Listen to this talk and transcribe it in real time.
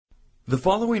The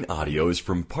following audio is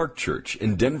from Park Church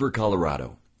in Denver,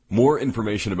 Colorado. More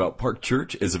information about Park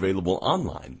Church is available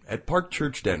online at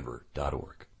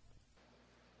parkchurchdenver.org.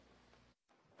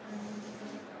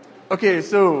 Okay,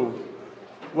 so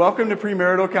welcome to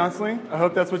premarital counseling. I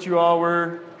hope that's what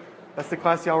that's the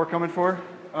class y'all were coming for.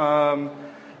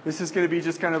 This is going to be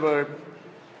just kind of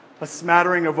a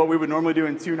smattering of what we would normally do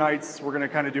in 2 nights. We're going to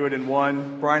kind of do it in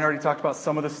one. Brian already talked about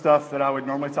some of the stuff that I would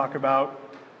normally talk about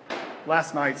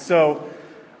last night, so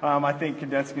I think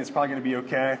condensing is probably going to be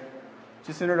okay.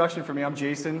 Just an introduction for me. I'm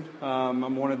Jason.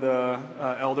 I'm one of the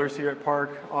elders here at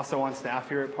Park, also on staff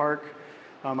here at Park.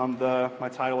 My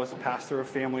title is Pastor of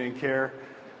Family and Care.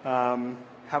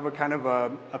 Have a kind of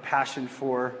a passion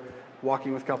for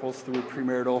walking with couples through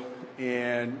premarital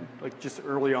and like just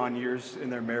early on years in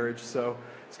their marriage. So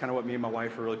it's kind of what me and my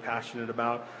wife are really passionate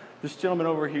about. This gentleman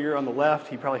over here on the left,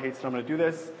 he probably hates that I'm going to do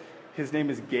this. His name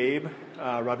is Gabe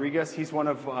Rodriguez. He's he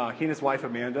and his wife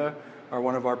Amanda are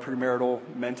one of our premarital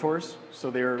mentors.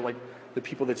 So they're like the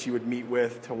people that you would meet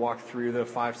with to walk through the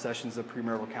 5 sessions of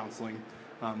premarital counseling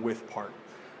with Park.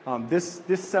 This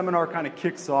seminar kind of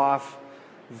kicks off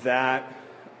that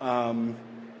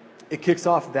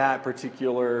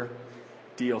particular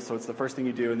deal. So it's the first thing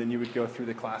you do, and then you would go through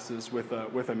the classes with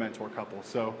a mentor couple.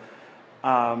 So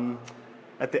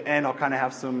at the end, I'll kind of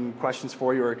have some questions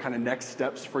for you or kind of next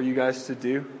steps for you guys to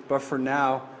do. But for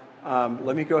now,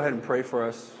 let me go ahead and pray for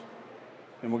us,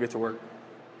 and we'll get to work.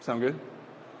 Sound good?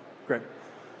 Great.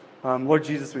 Lord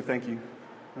Jesus, we thank you.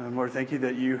 Lord, thank you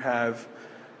that you have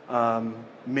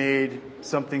made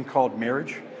something called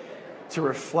marriage to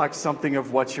reflect something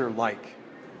of what you're like,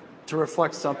 to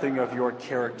reflect something of your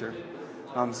character.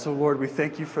 So, Lord, we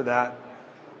thank you for that.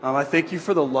 I thank you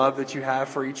for the love that you have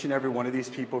for each and every one of these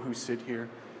people who sit here,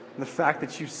 and the fact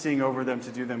that you sing over them to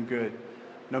do them good.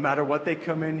 No matter what they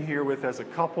come in here with as a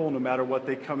couple, no matter what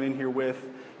they come in here with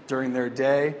during their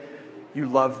day, you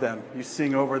love them. You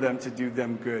sing over them to do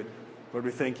them good. Lord,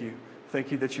 we thank you.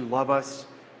 Thank you that you love us,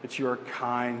 that you are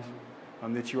kind,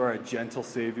 that you are a gentle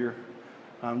Savior.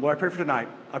 Lord, I pray for tonight.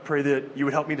 I pray that you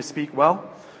would help me to speak well,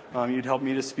 you'd help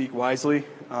me to speak wisely,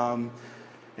 and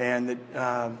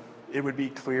that it would be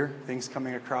clear, things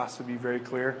coming across would be very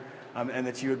clear, and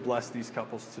that you would bless these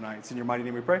couples tonight. It's in your mighty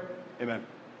name we pray. Amen.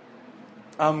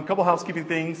 A couple housekeeping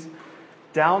things.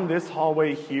 Down this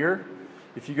hallway here,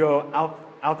 if you go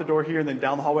out the door here and then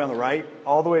down the hallway on the right,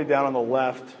 all the way down on the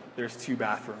left, there's 2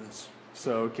 bathrooms.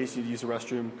 So in case you need to use the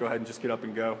restroom, go ahead and just get up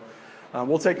and go.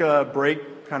 We'll take a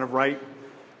break kind of right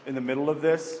in the middle of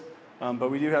this,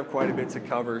 but we do have quite a bit to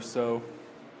cover, so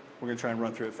we're going to try and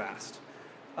run through it fast.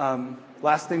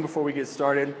 Last thing before we get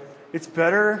started, this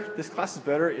class is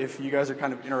better if you guys are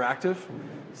kind of interactive.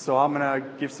 So I'm going to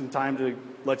give some time to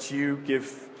let you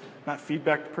give, not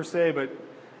feedback per se, but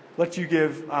let you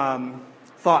give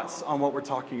thoughts on what we're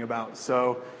talking about.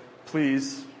 So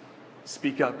please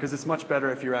speak up, because it's much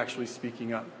better if you're actually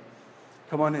speaking up.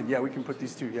 Come on in. Yeah, we can put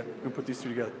these 2. Yeah, we can put these 2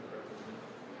 together.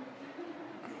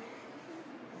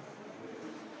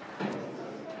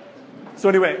 So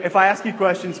anyway, if I ask you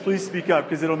questions, please speak up,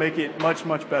 because it'll make it much,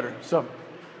 much better. So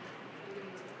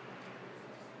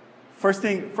first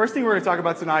thing we're going to talk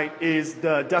about tonight is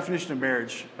the definition of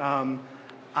marriage.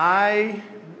 I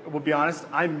will be honest,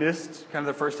 I missed kind of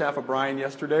the first half of Brian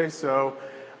yesterday, so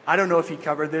I don't know if he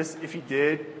covered this. If he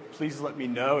did, please let me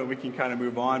know, and we can kind of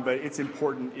move on, but it's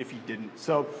important if he didn't.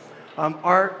 So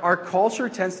our culture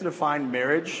tends to define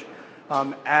marriage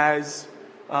as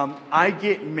I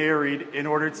get married in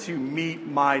order to meet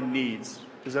my needs.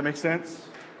 Does that make sense?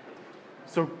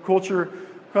 So culture,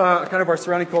 kind of our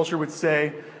surrounding culture would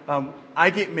say, I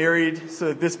get married so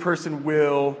that this person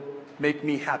will make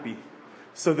me happy,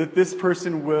 so that this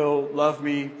person will love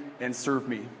me and serve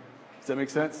me. Does that make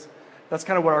sense? That's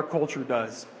kind of what our culture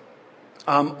does.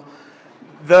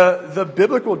 The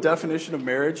biblical definition of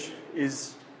marriage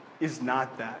is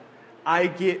not that. I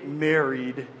get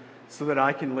married so that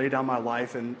I can lay down my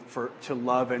life to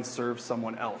love and serve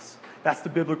someone else. That's the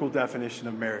biblical definition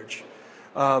of marriage.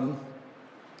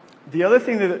 The other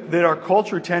thing that our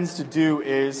culture tends to do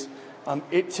is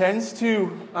it tends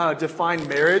to define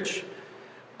marriage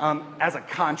as a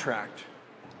contract,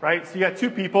 right? So you got 2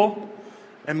 people,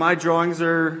 and my drawings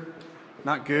are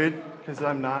not good because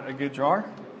I'm not a good drawer.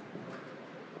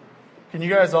 Can you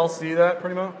guys all see that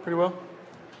pretty well?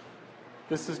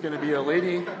 This is going to be a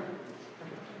lady.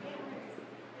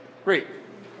 Great.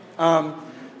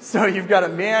 So you've got a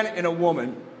man and a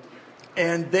woman,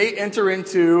 and they enter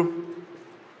into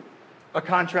a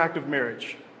contract of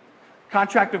marriage.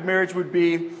 Contract of marriage would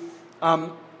be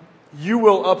you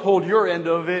will uphold your end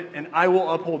of it, and I will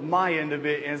uphold my end of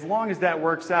it. And as long as that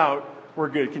works out, We're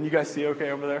good. Can you guys see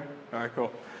okay over there? All right,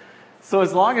 cool. So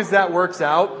as long as that works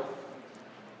out,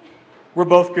 we're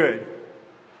both good.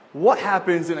 What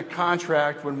happens in a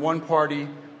contract when one party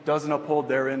doesn't uphold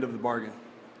their end of the bargain?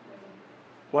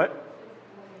 What?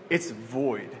 It's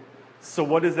void. So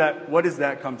what does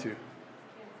that come to?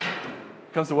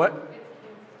 Comes to what?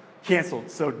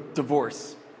 Canceled. So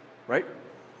divorce, right?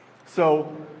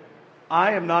 So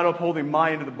I am not upholding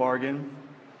my end of the bargain.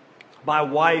 My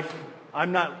wife,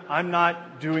 I'm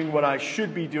not doing what I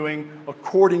should be doing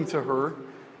according to her.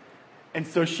 And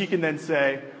so she can then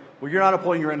say, well, you're not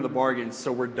upholding your end of the bargain,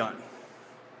 so we're done.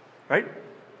 Right?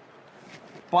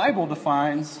 Bible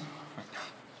defines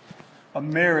a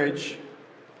marriage.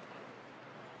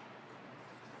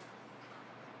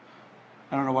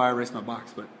 I don't know why I erased my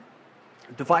box, but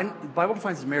the Bible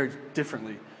defines marriage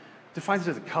differently. It defines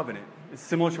it as a covenant. It's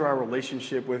similar to our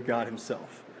relationship with God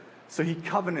himself. So he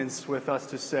covenants with us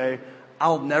to say,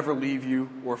 I'll never leave you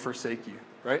or forsake you,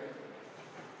 right?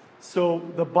 So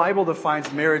the Bible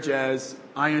defines marriage as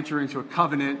I enter into a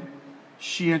covenant,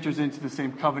 she enters into the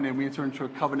same covenant, we enter into a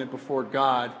covenant before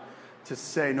God to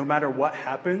say, no matter what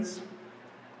happens,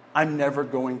 I'm never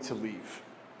going to leave.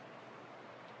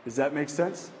 Does that make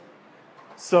sense?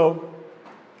 So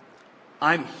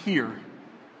I'm here,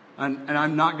 and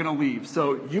I'm not going to leave.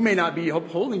 So you may not be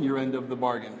upholding your end of the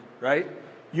bargain, right?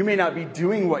 You may not be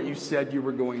doing what you said you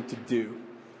were going to do,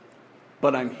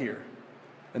 but I'm here.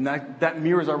 And that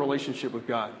mirrors our relationship with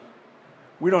God.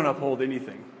 We don't uphold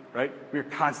anything, right? We're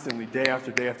constantly, day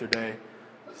after day after day,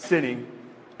 sinning,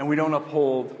 and we don't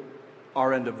uphold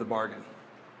our end of the bargain.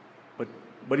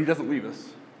 But he doesn't leave us.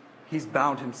 He's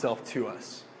bound himself to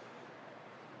us.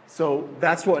 So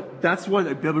that's what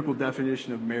a biblical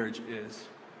definition of marriage is.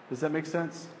 Does that make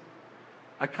sense?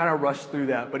 I kind of rushed through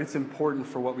that, but it's important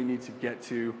for what we need to get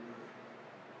to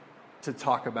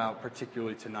talk about,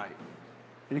 particularly tonight.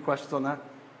 Any questions on that?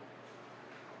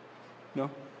 No?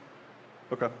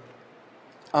 Okay.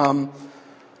 A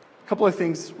couple of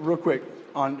things real quick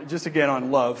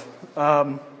on love.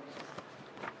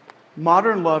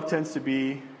 Modern love tends to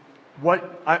be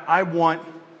what I want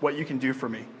what you can do for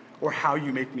me or how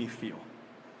you make me feel.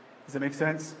 Does that make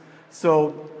sense?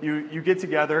 So you get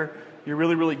together, you're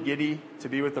really, really giddy to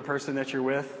be with the person that you're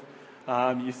with.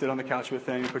 You sit on the couch with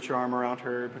them, you put your arm around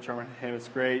her, put your arm around him, it's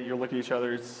great. You're looking at each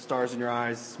other, stars in your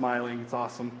eyes, smiling, it's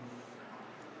awesome.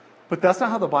 But that's not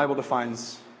how the Bible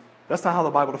defines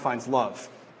love.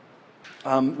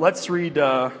 Let's read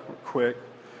real quick.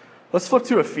 Let's flip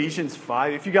to Ephesians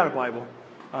 5. If you got a Bible,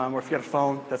 or if you got a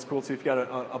phone, that's cool too. If you got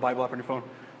a Bible app on your phone,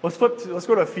 let's go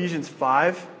to Ephesians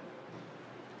 5,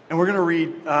 and we're going to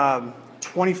read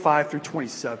 25 through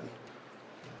 27.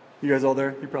 You guys all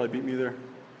there? You probably beat me there.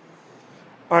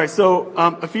 All right, so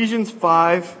Ephesians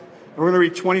 5, and we're going to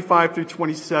read 25 through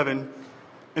 27.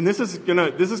 And this is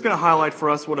gonna highlight for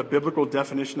us what a biblical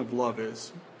definition of love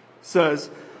is. It says,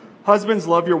 husbands,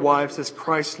 love your wives as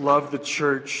Christ loved the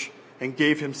church and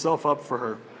gave himself up for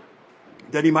her,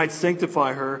 that he might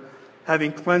sanctify her,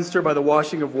 having cleansed her by the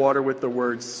washing of water with the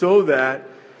word, so that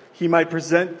he might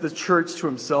present the church to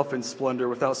himself in splendor,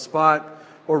 without spot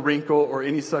or wrinkle or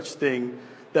any such thing,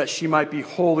 that she might be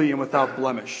holy and without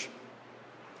blemish.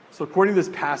 So according to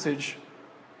this passage,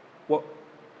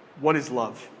 what is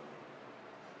love?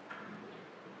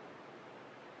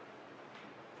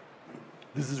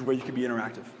 This is where you can be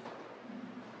interactive.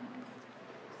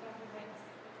 Sacrifice.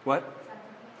 What?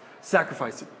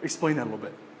 Sacrifice. Explain that a little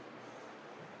bit.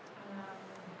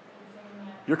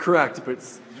 You're correct,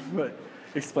 but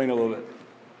explain a little bit.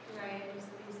 Right. He's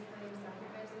basically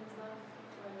sacrificing himself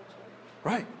for the church.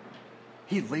 Right.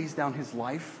 He lays down his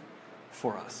life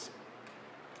for us.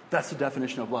 That's the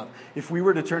definition of love. If we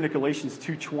were to turn to Galatians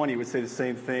 2:20, it would say the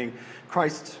same thing.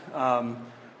 Christ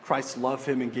loved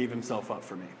him and gave himself up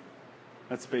for me.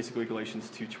 That's basically Galatians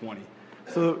 2:20.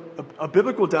 So a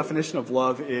biblical definition of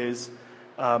love is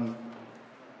a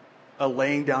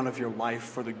laying down of your life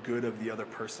for the good of the other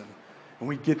person. And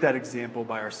we get that example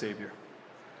by our Savior.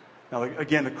 Now,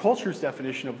 again, the culture's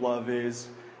definition of love is,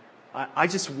 I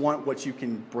just want what you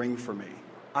can bring for me.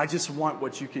 I just want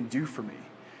what you can do for me.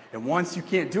 And once you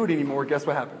can't do it anymore, guess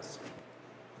what happens?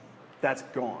 That's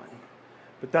gone.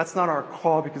 But that's not our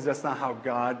call, because that's not how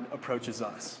God approaches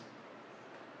us.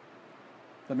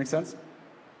 That make sense?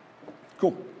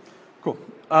 Cool.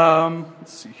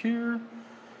 Let's see here.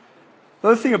 The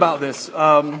other thing about this,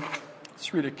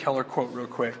 let's read a Keller quote real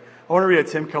quick. I want to read a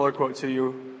Tim Keller quote to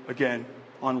you, again,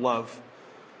 on love.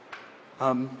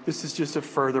 This is just to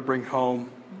further bring home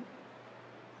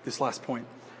this last point.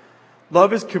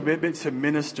 Love is commitment to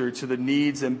minister to the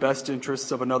needs and best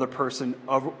interests of another person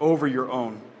over your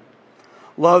own.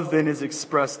 Love then is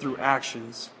expressed through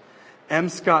actions. M.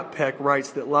 Scott Peck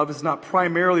writes that love is not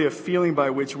primarily a feeling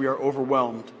by which we are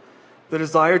overwhelmed. The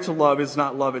desire to love is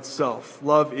not love itself.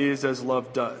 Love is as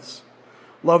love does.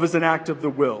 Love is an act of the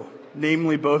will,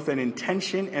 namely both an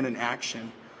intention and an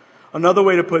action. Another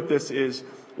way to put this is,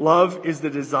 love is the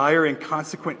desire and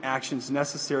consequent actions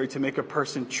necessary to make a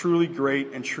person truly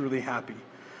great and truly happy.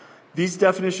 These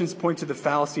definitions point to the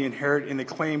fallacy inherent in the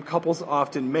claim couples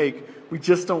often make, we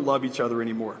just don't love each other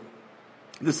anymore.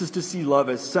 This is to see love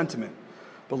as sentiment,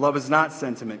 but love is not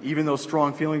sentiment, even though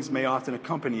strong feelings may often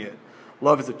accompany it.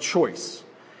 Love is a choice,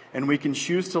 and we can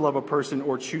choose to love a person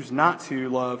or choose not to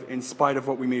love in spite of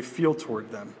what we may feel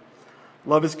toward them.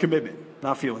 Love is commitment,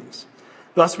 not feelings.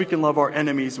 Thus, we can love our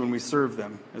enemies when we serve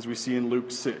them, as we see in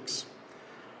Luke 6.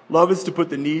 Love is to put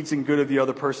the needs and good of the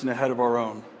other person ahead of our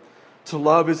own. To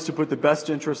love is to put the best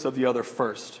interests of the other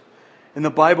first. In the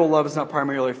Bible, love is not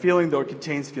primarily a feeling, though it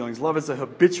contains feelings. Love is a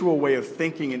habitual way of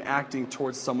thinking and acting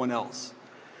towards someone else.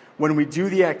 When we do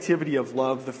the activity of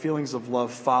love, the feelings of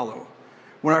love follow.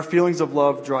 When our feelings of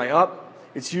love dry up,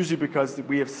 it's usually because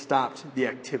we have stopped the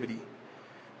activity.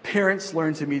 Parents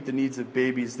learn to meet the needs of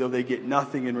babies, though they get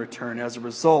nothing in return. As a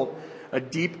result, a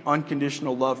deep,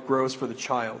 unconditional love grows for the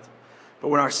child. But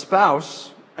when our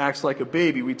spouse acts like a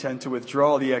baby, we tend to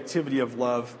withdraw the activity of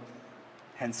love,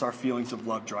 hence our feelings of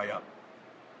love dry up.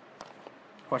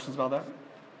 Questions about that?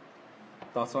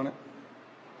 Thoughts on it?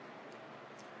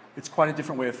 It's quite a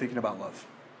different way of thinking about love.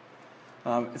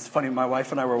 It's funny, my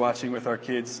wife and I were watching with our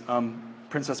kids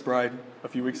Princess Bride a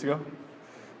few weeks ago.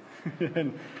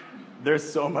 And there's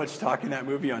so much talk in that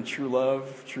movie on true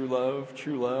love, true love,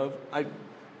 true love.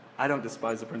 I don't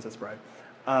despise The Princess Bride.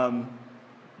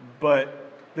 But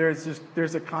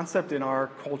there's a concept in our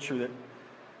culture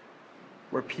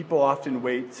where people often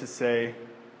wait to say,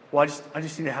 well, I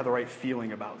just need to have the right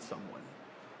feeling about someone.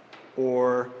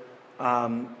 Or,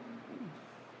 I'm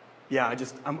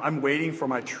waiting for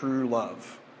my true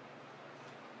love.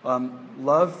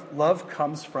 Love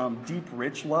comes from deep,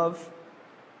 rich love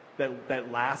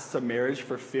that lasts a marriage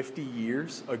for 50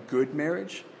 years, a good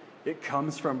marriage. It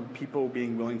comes from people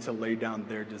being willing to lay down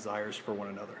their desires for one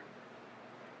another.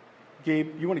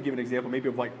 Gabe, you want to give an example maybe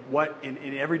of like what in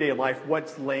everyday life,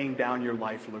 what's laying down your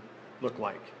life look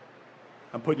like?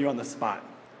 I'm putting you on the spot.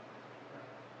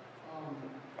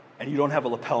 And you don't have a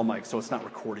lapel mic, so it's not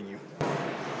recording you.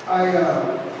 I've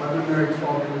been married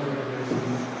 12 years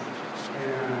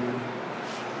and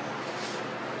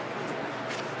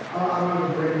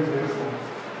I'm a great example.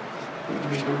 I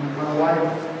mean, my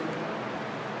wife,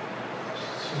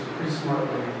 she's a pretty smart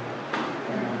lady.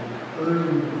 And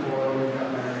early before we got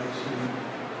married,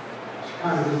 she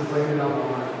kind of just laid it out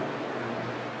on it.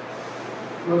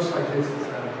 Much like Jason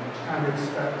said, she kind of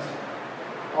expects,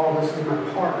 oh, this is my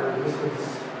partner, this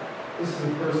is the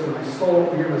person, my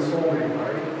soul, you're my soulmate,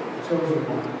 right? The chosen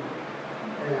one.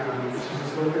 And she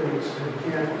just looked at me and she said, you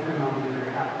can't depend on me,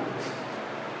 your happiness.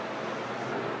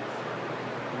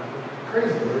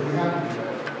 Crazy, we're really happy with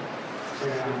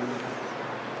that.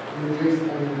 And Jason,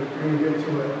 when you get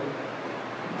to it,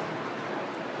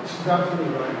 she's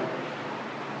absolutely right.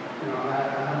 You know, I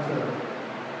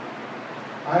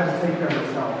have to take care of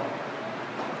myself.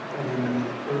 And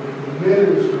for the men in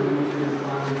this room, what you're going to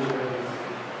find is,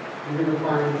 you're going to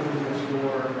find things that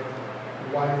your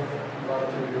wife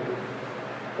loves you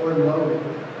or love you.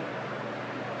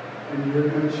 And you're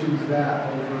going to choose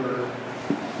that over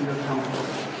your comfort.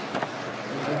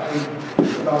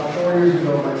 About 4 years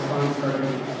ago, my son started to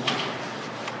teach.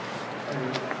 And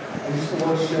I used to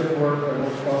work shift work, I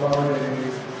worked 12-hour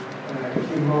days, and I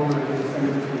came home and I did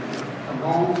something to come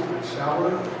home, I'd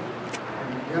shower, I'd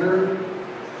eat dinner,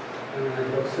 and then I'd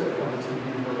go sit on the TV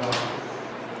for about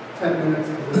 10 minutes,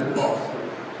 and then I'd fall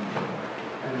asleep.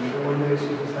 And then one day she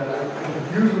just said, I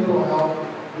could use a little help.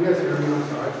 You guys hear me? I'm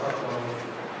sorry, I talk low.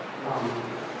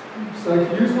 So I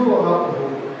could use a little help with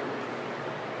homework.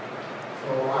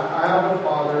 So I have a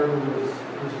father who's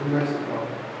from Mexico.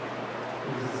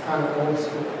 He's kind of old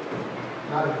school.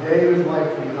 Not a day in his life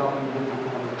can he help me with my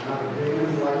homework. Not a day in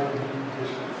his life can he do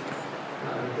dishes.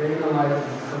 Not a day in my life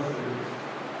can he cook food.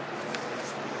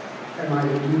 And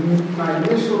my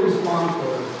initial response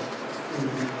was,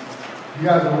 you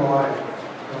guys know why I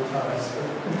don't try to say.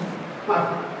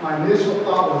 My initial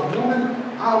thought was, woman,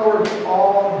 I work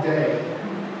all day.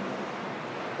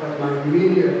 But my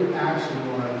immediate action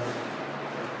was,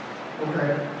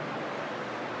 okay.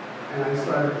 And I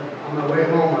started, on my way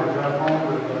home, I drive home,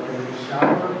 and I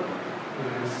shower, and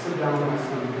I sit down with my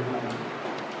son to get home.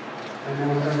 And then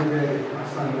every day, my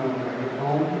son knows when I get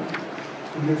home,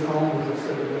 he gets home, we'll just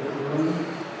sit in a different room,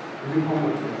 and do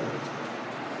homework together.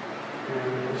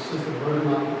 And it's just a burden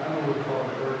on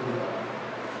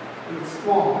And it's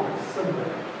small, it's simple.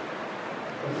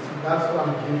 But that's what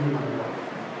I'm giving my wife.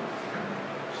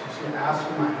 She asked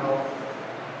for my help.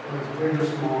 It was big or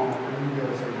small, and you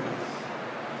guys say yes.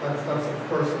 That's the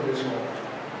first initial.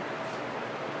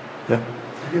 Yeah.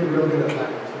 You get real good at that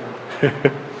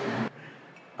too.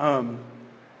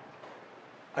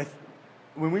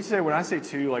 When I say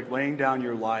too, like laying down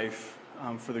your life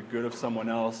for the good of someone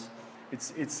else,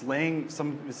 it's laying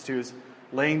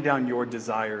down your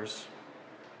desires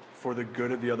for the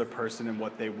good of the other person and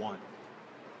what they want.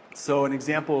 So an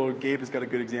example, Gabe has got a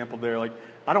good example there. Like,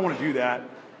 I don't want to do that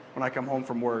when I come home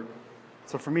from work.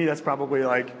 So for me, that's probably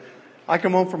like, I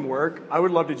come home from work, I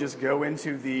would love to just go into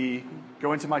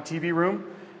my TV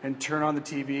room and turn on the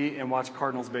TV and watch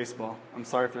Cardinals baseball. I'm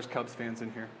sorry if there's Cubs fans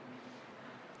in here.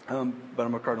 But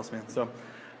I'm a Cardinals fan. So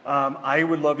I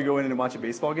would love to go in and watch a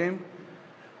baseball game.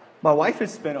 My wife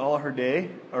has spent all of her day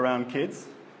around kids.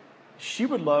 She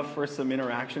would love for some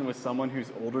interaction with someone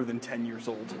who's older than 10 years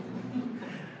old.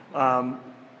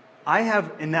 I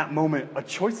have, in that moment, a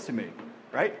choice to make,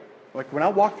 right? Like when I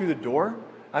walk through the door,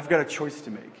 I've got a choice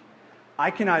to make. I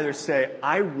can either say,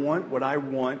 I want what I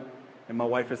want, and my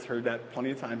wife has heard that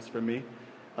plenty of times from me.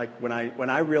 Like when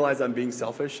I realize I'm being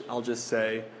selfish, I'll just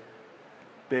say,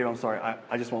 babe, I'm sorry,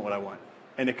 I just want what I want.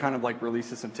 And it kind of like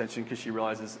releases some tension because he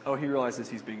realizes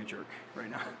he's being a jerk right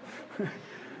now.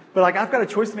 But like I've got a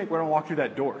choice to make when I walk through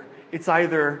that door. It's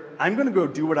either I'm going to go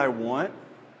do what I want,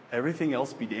 everything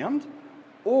else be damned,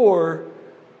 or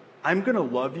I'm going to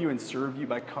love you and serve you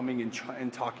by coming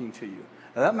and talking to you.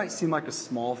 Now that might seem like a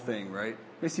small thing, right?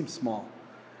 It may seem small.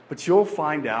 But you'll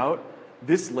find out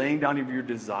this laying down of your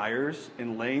desires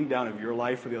and laying down of your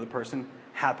life for the other person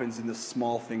happens in the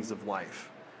small things of life,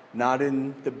 not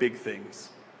in the big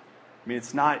things. I mean,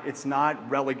 it's not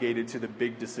relegated to the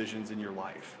big decisions in your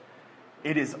life.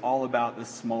 It is all about the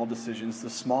small decisions, the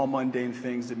small mundane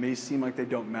things that may seem like they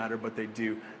don't matter, but they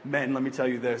do. Men, let me tell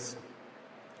you this.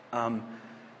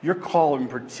 Your call in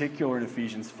particular in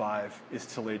Ephesians 5 is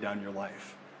to lay down your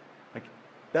life. Like,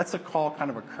 that's a call kind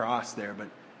of across there, but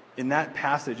in that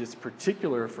passage, it's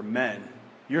particular for men.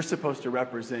 You're supposed to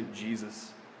represent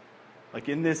Jesus. Like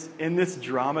in this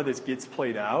drama that gets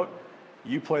played out,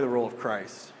 you play the role of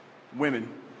Christ. Women,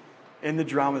 in the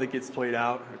drama that gets played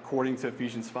out, according to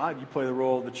Ephesians 5, you play the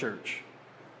role of the church.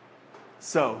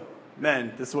 So,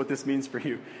 men, this is what this means for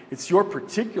you. It's your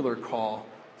particular call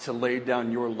to lay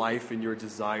down your life and your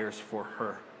desires for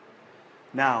her.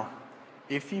 Now,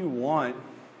 if you want,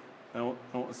 I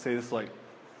don't say this like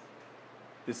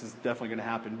this is definitely going to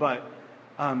happen, but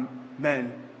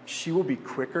men, she will be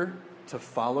quicker to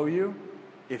follow you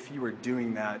if you are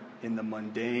doing that in the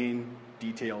mundane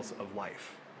details of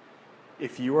life.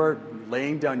 If you are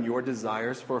laying down your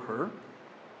desires for her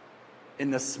in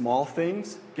the small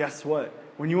things, guess what?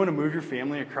 When you want to move your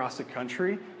family across the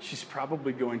country, she's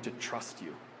probably going to trust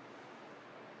you.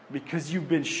 Because you've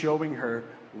been showing her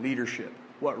leadership,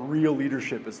 what real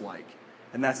leadership is like.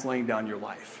 And that's laying down your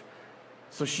life.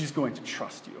 So she's going to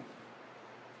trust you.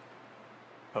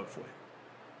 Hopefully.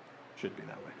 Should be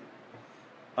that way.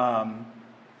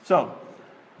 So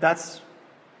that's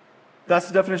the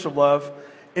definition of love.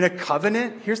 In a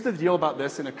covenant, here's the deal about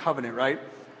this in a covenant, right?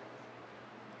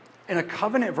 In a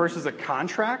covenant versus a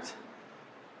contract,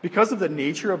 because of the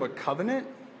nature of a covenant,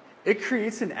 it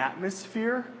creates an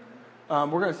atmosphere. We're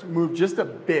going to move just a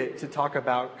bit to talk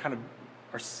about kind of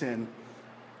our sin.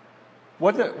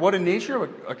 What a nature of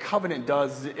a covenant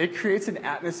does is it creates an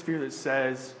atmosphere that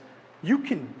says you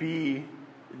can be,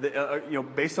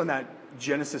 based on that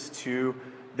Genesis 2,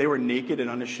 they were naked and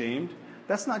unashamed.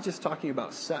 That's not just talking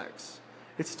about sex.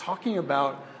 It's talking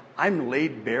about I'm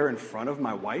laid bare in front of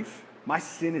my wife. My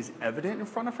sin is evident in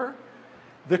front of her.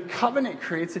 The covenant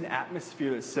creates an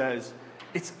atmosphere that says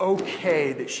it's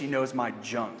okay that she knows my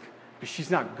junk because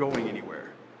she's not going anywhere.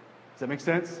 Does that make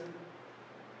sense?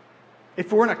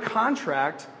 If we're in a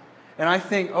contract and I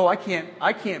think,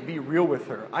 I can't be real with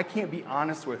her. I can't be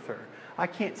honest with her. I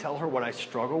can't tell her what I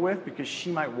struggle with because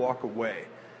she might walk away.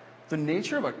 The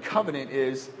nature of a covenant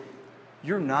is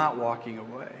you're not walking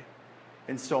away.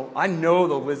 And so I know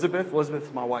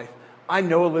Elizabeth's my wife. I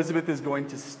know Elizabeth is going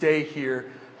to stay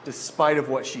here despite of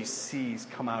what she sees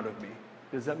come out of me.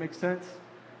 Does that make sense?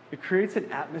 It creates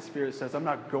an atmosphere that says I'm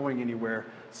not going anywhere.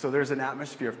 So there's an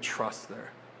atmosphere of trust there.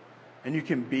 And you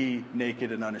can be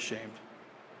naked and unashamed.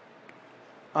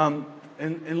 And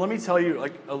let me tell you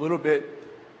like a little bit,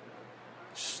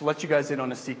 just let you guys in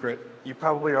on a secret. You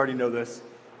probably already know this.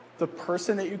 The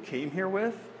person that you came here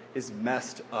with is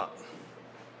messed up.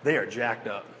 They are jacked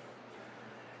up.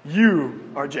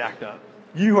 You are jacked up.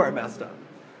 You are messed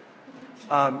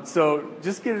up. So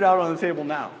just get it out on the table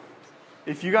now.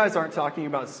 if you guys aren't talking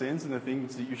about sins and the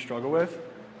things that you struggle with,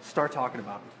 start talking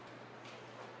about them.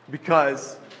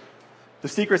 Because the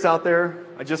secret's out there.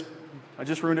 I just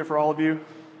ruined it for all of you.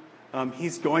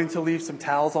 He's going to leave some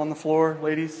towels on the floor,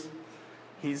 ladies.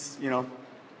 He's going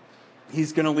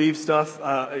to leave stuff.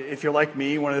 If you're like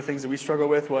me, one of the things that we struggle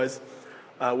with was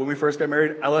when we first got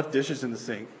married, I left dishes in the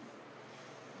sink.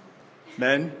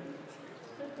 Men,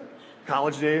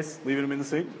 college days, leaving them in the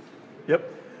sink.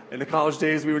 Yep. In the college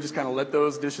days, we would just kind of let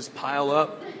those dishes pile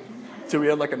up till we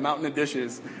had like a mountain of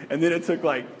dishes. And then it took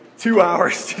like 2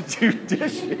 hours to do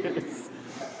dishes.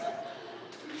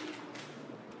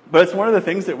 But it's one of the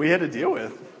things that we had to deal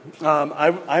with. I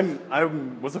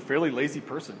was a fairly lazy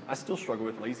person. I still struggle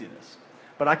with laziness.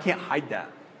 But I can't hide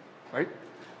that, right?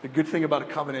 The good thing about a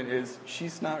covenant is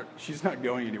she's not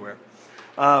going anywhere.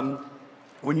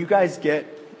 When you guys get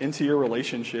into your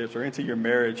relationships or into your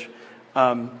marriage,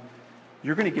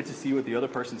 you're going to get to see what the other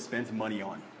person spends money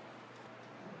on.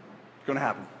 It's going to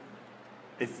happen.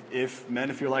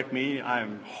 If you're like me,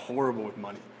 I'm horrible with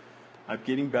money. I'm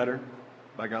getting better,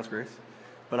 by God's grace,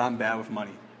 but I'm bad with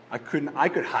money. I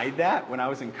could hide that when I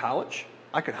was in college.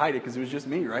 I could hide it because it was just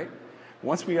me, right?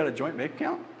 Once we got a joint bank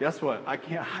account, guess what? I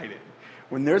can't hide it.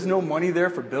 When there's no money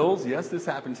there for bills, yes, this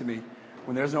happened to me.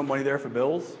 When there's no money there for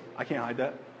bills, I can't hide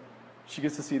that. She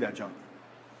gets to see that junk.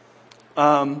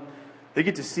 They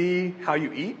get to see how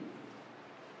you eat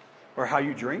or how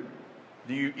you drink.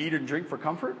 Do you eat and drink for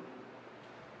comfort?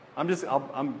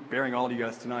 I'm bearing all of you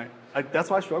guys tonight. That's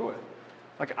what I struggle with.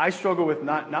 Like, I struggle with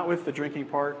not with the drinking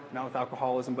part, not with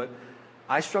alcoholism, but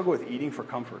I struggle with eating for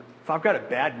comfort. If I've got a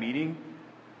bad meeting,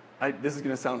 this is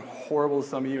going to sound horrible to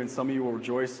some of you, and some of you will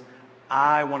rejoice.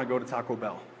 I want to go to Taco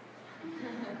Bell.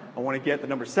 I want to get the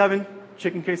number 7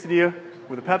 chicken quesadilla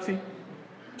with a Pepsi,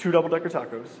 2 double-decker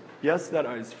tacos. Yes, that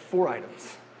is 4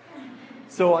 items.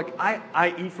 So, like,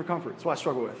 I eat for comfort. That's what I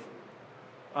struggle with.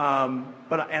 And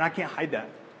I can't hide that.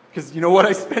 Because you know what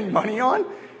I spend money on?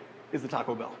 Is the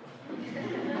Taco Bell.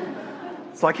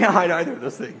 So I can't hide either of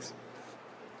those things.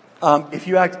 If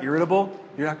you act irritable,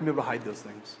 you're not going to be able to hide those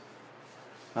things.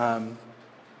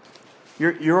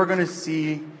 You're going to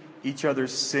see each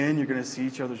other's sin. You're going to see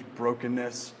each other's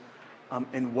brokenness.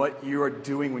 And what you are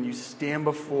doing when you stand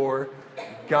before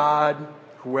God,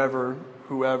 whoever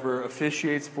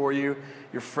officiates for you,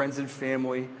 your friends and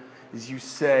family, is you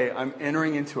say, I'm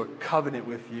entering into a covenant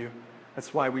with you.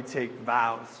 That's why we take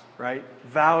vows, right?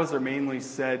 Vows are mainly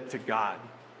said to God,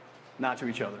 not to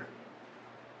each other.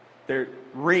 They're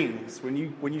rings. When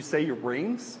you say your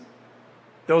rings,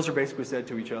 those are basically said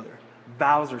to each other.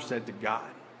 Vows are said to God.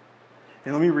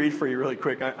 And let me read for you really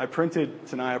quick. I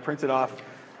printed off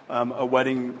a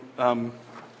wedding,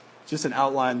 just an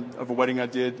outline of a wedding I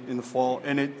did in the fall.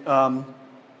 And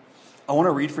I want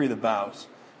to read for you the vows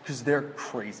because they're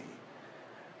crazy.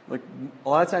 Like, a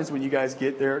lot of times when you guys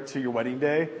get there to your wedding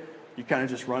day, you kind of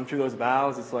just run through those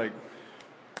vows. It's like,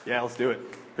 yeah, let's do it.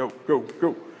 Go, go,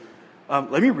 go.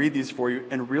 Let me read these for you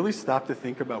and really stop to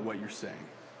think about what you're saying.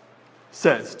 It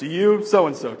says, do you,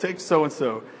 so-and-so, take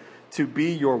so-and-so to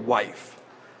be your wife,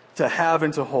 to have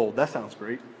and to hold. That sounds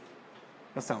great.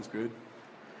 That sounds good.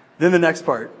 Then the next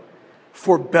part,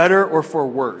 for better or for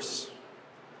worse.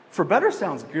 For better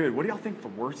sounds good. What do y'all think for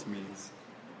worse means?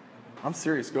 I'm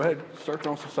serious. Go ahead. Start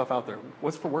throwing some stuff out there.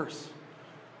 What's for worse?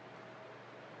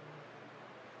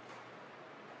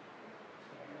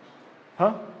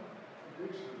 Huh?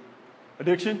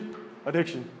 Addiction?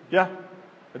 Addiction. Yeah.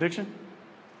 Addiction.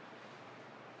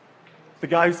 The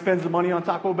guy who spends the money on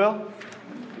Taco Bell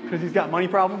because he's got money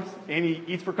problems and he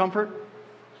eats for comfort.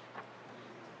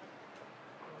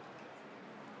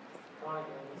 Chronic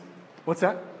illness. What's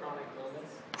that? Chronic illness.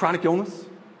 Chronic illness.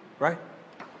 Right.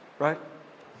 Right.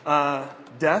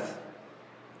 Death.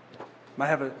 Might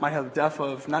have a death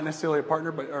of not necessarily a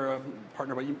partner, but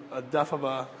a death of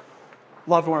a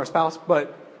loved one or a spouse,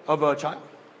 but of a child.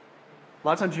 A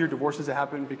lot of times you hear divorces that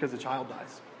happen because a child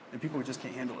dies, and people just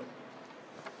can't handle it.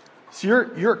 So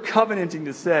you're covenanting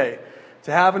to say,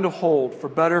 to have and to hold, for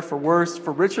better, for worse,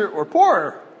 for richer or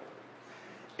poorer,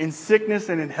 in sickness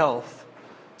and in health,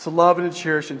 to love and to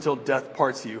cherish until death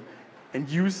parts you. And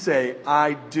you say,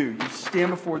 I do. You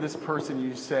stand before this person and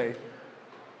you say,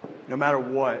 no matter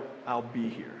what, I'll be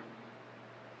here.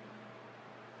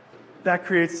 That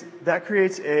creates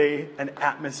an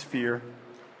atmosphere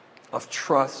of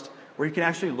trust where you can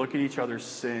actually look at each other's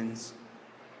sins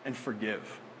and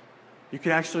forgive. You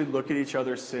can actually look at each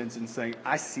other's sins and say,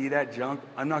 I see that junk.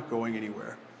 I'm not going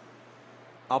anywhere.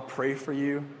 I'll pray for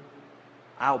you.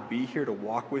 I'll be here to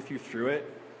walk with you through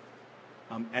it.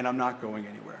 And I'm not going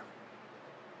anywhere.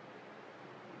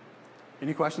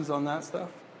 Any questions on that stuff?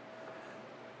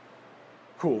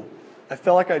 Cool. I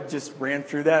felt like I just ran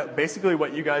through that. Basically,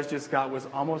 what you guys just got was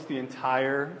almost the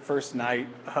entire first night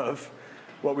of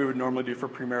what we would normally do for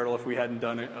premarital if we hadn't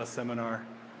done a seminar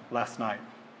last night.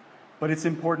 But it's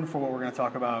important for what we're going to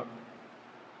talk about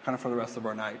kind of for the rest of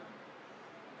our night.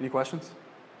 Any questions?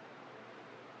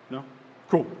 No?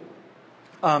 Cool.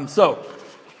 So,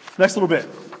 next little bit.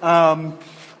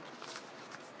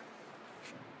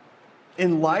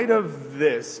 In light of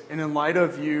this, and in light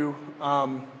of you,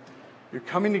 you're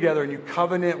coming together and you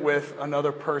covenant with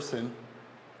another person,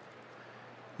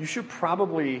 you should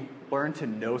probably learn to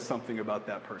know something about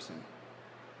that person.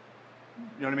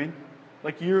 You know what I mean?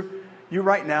 Like you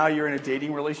right now, you're in a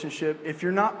dating relationship. If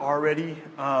you're not already,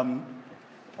 I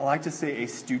like to say a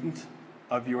student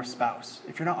of your spouse.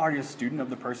 If you're not already a student of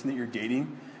the person that you're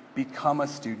dating, become a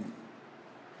student.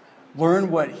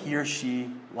 Learn what he or she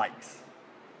likes.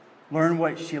 Learn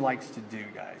what she likes to do,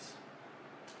 guys.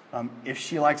 If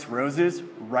she likes roses,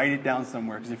 write it down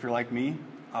somewhere, because if you're like me,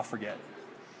 I'll forget.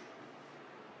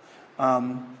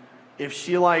 If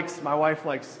she likes, my wife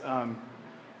likes,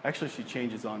 actually she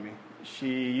changes on me.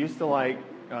 She used to like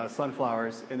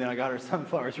sunflowers, and then I got her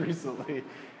sunflowers recently,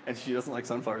 and she doesn't like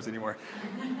sunflowers anymore.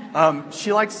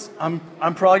 She likes, I'm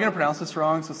probably going to pronounce this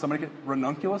wrong, so somebody get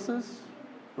ranunculuses?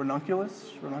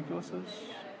 Ranunculuses?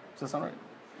 Does that sound right?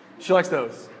 She likes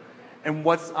those. And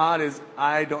what's odd is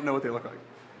I don't know what they look like.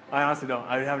 I honestly don't.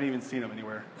 I haven't even seen them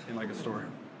anywhere in like a store.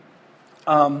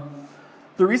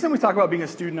 The reason we talk about being a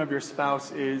student of your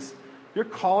spouse is your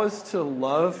call is to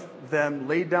love them,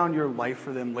 lay down your life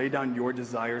for them, lay down your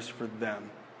desires for them.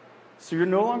 So you're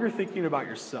no longer thinking about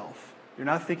yourself. You're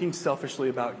not thinking selfishly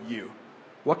about you.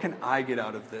 What can I get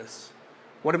out of this?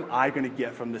 What am I going to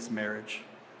get from this marriage?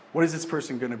 What is this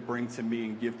person going to bring to me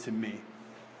and give to me?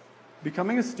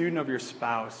 Becoming a student of your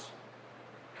spouse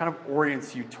kind of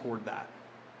orients you toward that,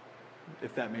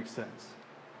 if that makes sense.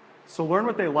 So learn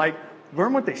what they like,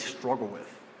 learn what they struggle with.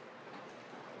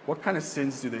 What kind of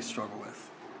sins do they struggle with?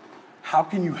 How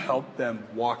can you help them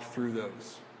walk through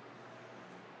those?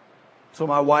 So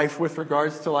my wife, with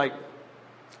regards to like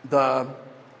the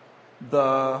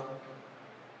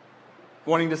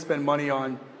wanting to spend money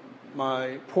on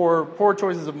my poor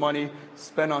choices of money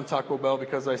spent on Taco Bell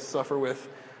because I suffer with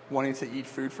wanting to eat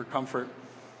food for comfort.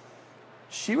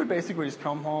 She would basically just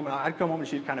come home, and I'd come home and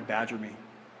she'd kind of badger me.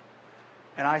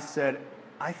 And I said,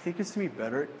 I think it's going to be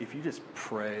better if you just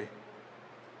pray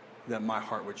that my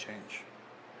heart would change.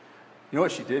 You know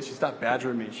what she did? She stopped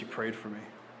badgering me and she prayed for me.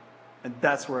 And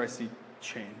that's where I see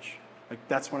change. Like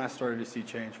that's when I started to see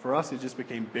change. For us, it just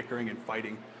became bickering and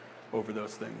fighting over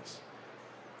those things.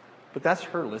 But that's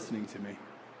her listening to me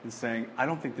and saying, I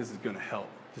don't think this is going to help.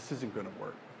 This isn't going to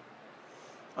work.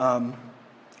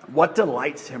 What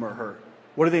delights him or her?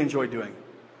 What do they enjoy doing?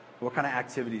 What kind of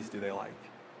activities do they like?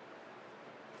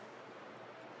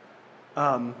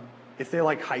 If they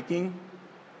like hiking,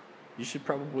 you should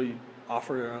probably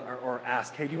offer or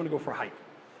ask, hey, do you want to go for a hike?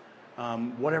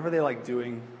 Whatever they like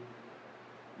doing,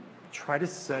 try to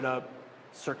set up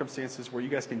circumstances where you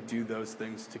guys can do those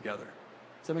things together.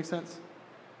 Does that make sense?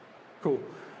 Cool.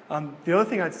 The other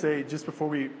thing I'd say, just before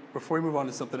we move on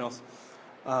to something else,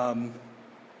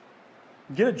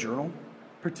 get a journal,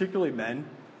 particularly men.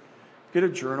 Get a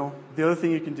journal. The other thing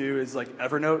you can do is like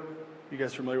Evernote. You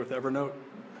guys familiar with Evernote?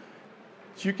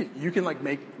 So you can like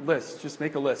make lists. Just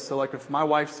make a list. So like if my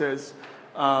wife says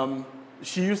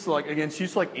she used to like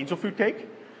angel food cake.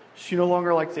 She no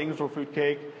longer likes angel food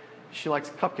cake. She likes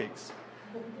cupcakes.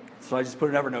 So I just put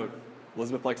an Evernote.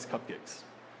 Elizabeth likes cupcakes.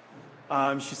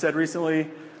 She said recently,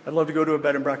 I'd love to go to a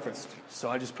bed and breakfast. So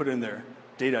I just put in there,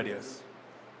 date ideas,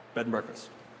 bed and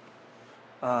breakfast.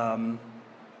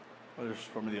 There's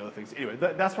some of the other things. Anyway,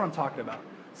 that's what I'm talking about.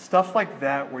 Stuff like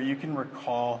that where you can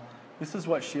recall, this is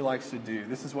what she likes to do.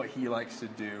 This is what he likes to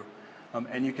do.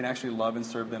 And you can actually love and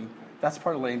serve them. That's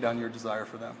part of laying down your desire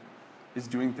for them, is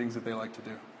doing things that they like to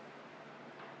do.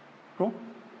 Cool?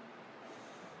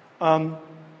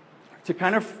 To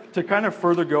kind of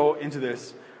further go into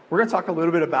this, we're going to talk a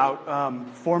little bit about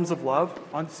forms of love.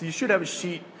 So you should have a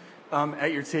sheet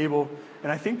at your table,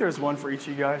 and I think there's one for each of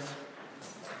you guys.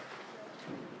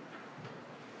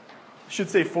 Should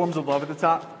say forms of love at the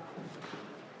top.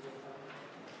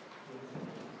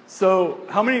 So,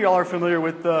 how many of y'all are familiar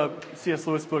with the C.S.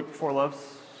 Lewis book, Four Loves?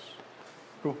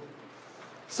 Cool.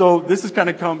 So this is going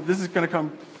to come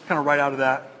kind of right out of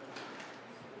that.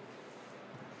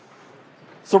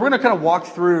 So we're going to kind of walk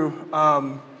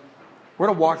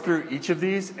through each of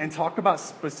these and talk about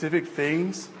specific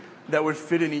things that would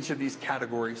fit in each of these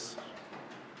categories.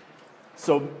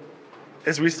 So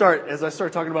as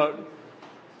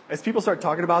people start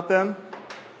talking about them,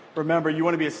 remember, you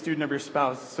want to be a student of your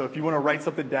spouse. So if you want to write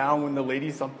something down when the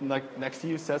lady something like next to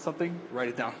you says something, write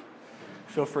it down.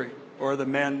 Feel free. Or the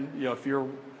man, if you're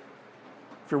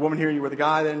a woman here and you're with a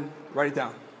guy, then write it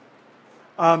down.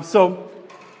 So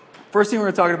first thing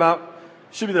we're talking about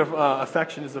should be the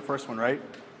affection is the first one, right?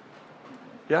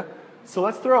 Yeah? So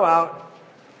let's throw out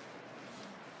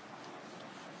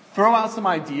some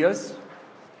ideas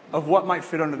of what might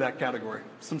fit under that category.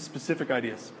 Some specific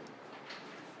ideas.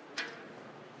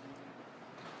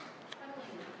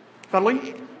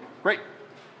 Cuddling? Great.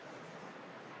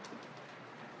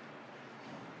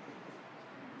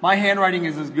 My handwriting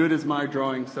is as good as my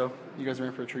drawing, so you guys are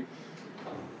in for a treat.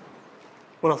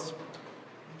 What else?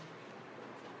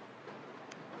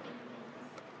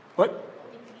 What?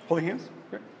 Holding hands?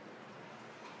 Great.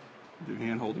 Do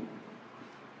hand holding.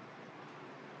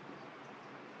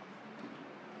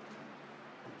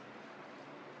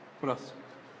 What else?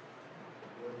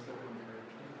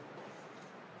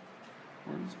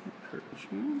 Words of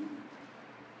encouragement.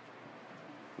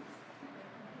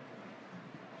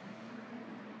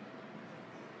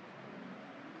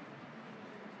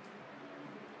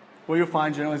 What you'll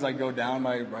find generally as I go down,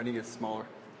 my writing gets smaller.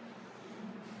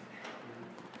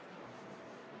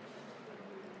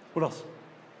 What else?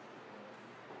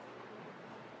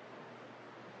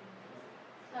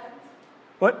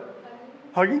 What?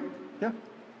 Hugging? Yeah.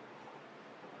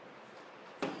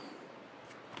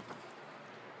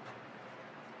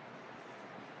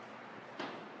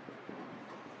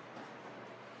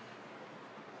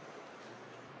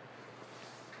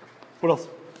 What else?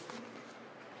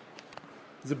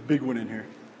 There's a big one in here.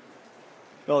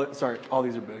 Oh, sorry, all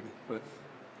these are big, but.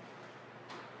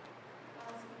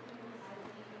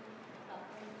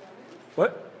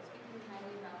 What?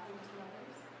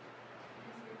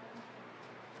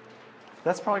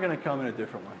 That's probably going to come in a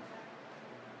different one.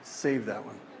 Save that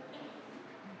one.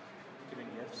 Giving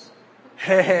gifts.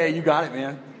 Hey, you got it,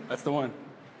 man. That's the one.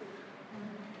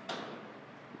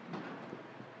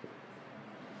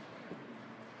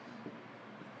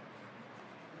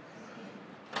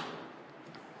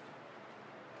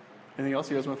 Anything else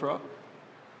you guys want to throw out?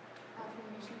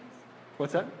 Affirmations.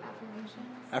 What's that? Affirmations.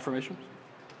 Affirmations?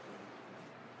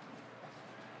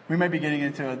 We might be getting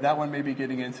into that one. May be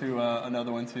getting into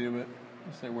another one too, but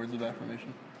we'll say words of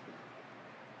affirmation.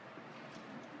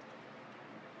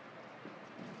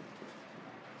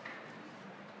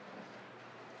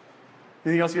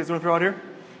 Anything else you guys want to throw out here?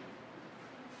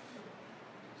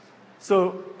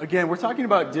 So again, we're talking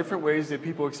about different ways that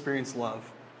people experience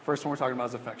love. First one we're talking about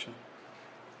is affection.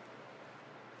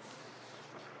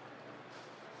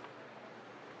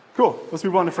 Cool. Let's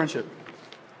move on to friendship.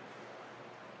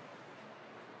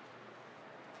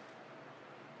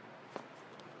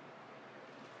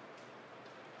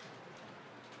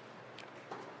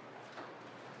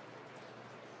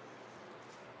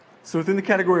 So within the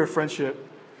category of friendship,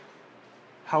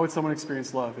 how would someone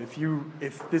experience love?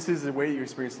 If this is the way you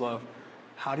experience love,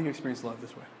 how do you experience love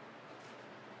this way?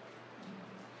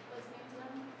 Listening to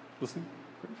them. Listening?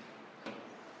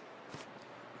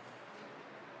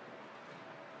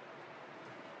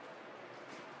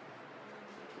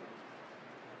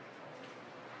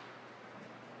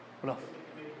 What else?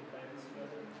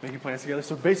 Making plans together.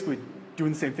 So basically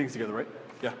doing the same things together, right?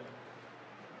 Yeah.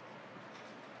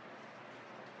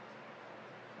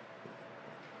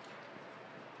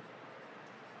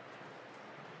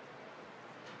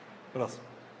 What else?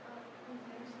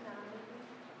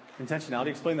 Intentionality. Intentionality.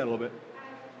 Explain that a little bit.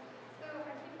 So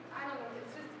I think, I don't know,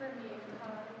 it's just for me,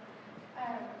 how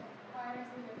I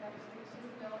understand affection is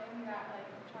just knowing that like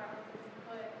a child has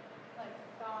put like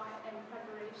thought and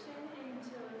preparation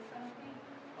into like something,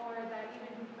 or that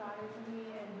even he thought of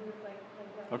me and he was like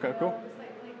Okay, cool. just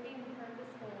like being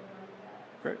purposeful and like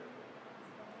that. Great.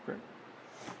 Great.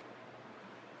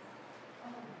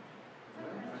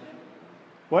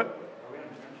 What?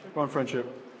 We're on friendship.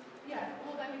 Yeah,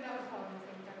 well, I mean, that was probably the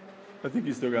same time. I think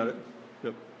you still got it.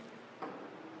 Yep.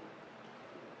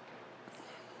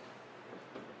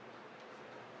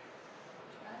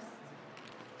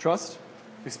 Trust?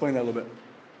 Explain that a little bit.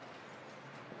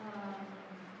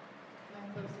 My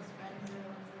closest friends are the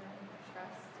ones that I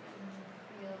trust and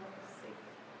feel safe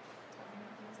telling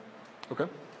them things like that. Okay.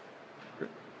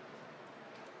 Great.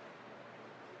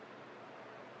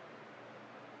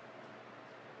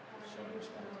 Showing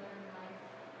respect.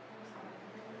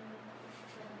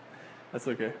 That's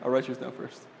okay. I'll write yours down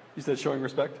first. You said showing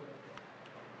respect?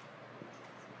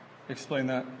 Explain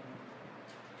that.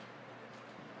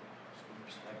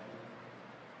 Respect.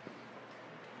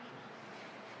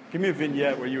 Give me a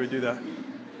vignette where you would do that. You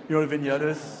know what a vignette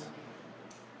is?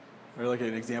 Or like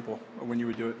an example of when you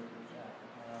would do it. Yeah.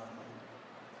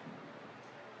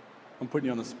 I'm putting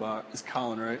you on the spot. It's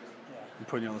Colin, right? Yeah. I'm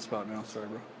putting you on the spot now. Sorry,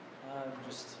 bro.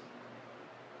 Just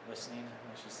listening,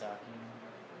 which is talking,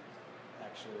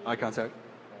 actually. Eye contact.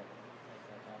 Right,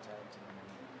 eye contact, and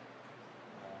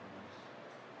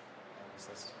just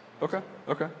listening. Okay.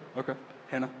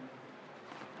 Hannah.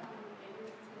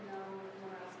 Maybe to know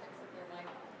more aspects of their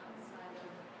life outside of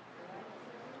their life,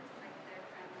 like their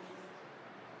friends.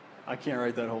 I can't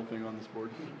write that whole thing on this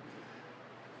board.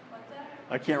 What's that?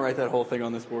 I can't write that whole thing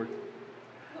on this board.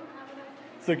 How would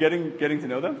I say? So getting to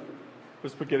know them?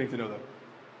 Let's put getting to know them.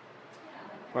 Yeah,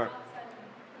 like All right. outside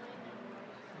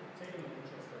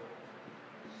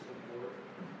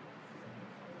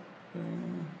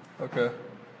of Okay.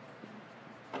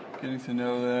 Getting to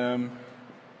know them.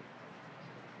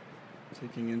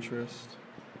 Taking interest.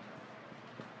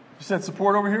 You said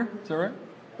support over here? Is that right?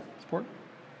 Support?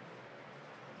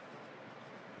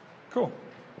 Cool.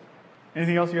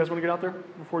 Anything else you guys want to get out there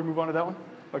before we move on to that one?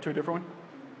 Or to a different one?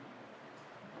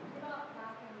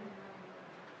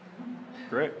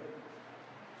 Great.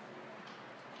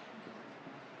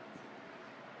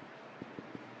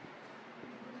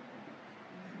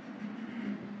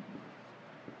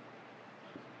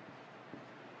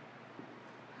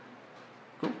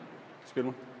 Cool. It's a good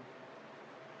one.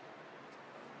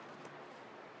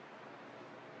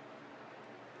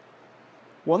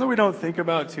 One that we don't think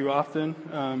about too often,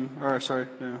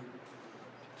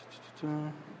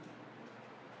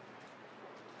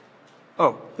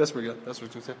 Oh, that's pretty good. That's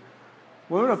what I was going to say.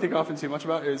 One we don't think often too much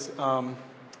about is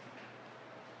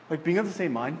like being of the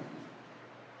same mind.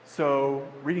 So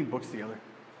reading books together.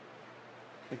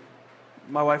 Like,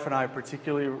 my wife and I,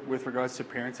 particularly with regards to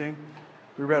parenting,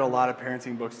 we read a lot of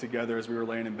parenting books together as we were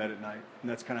laying in bed at night, and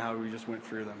that's kind of how we just went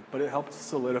through them. But it helped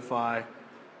solidify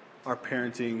our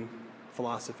parenting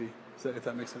philosophy, if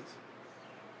that makes sense.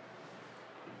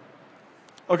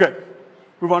 Okay,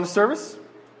 move on to service. Is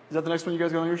that the next one you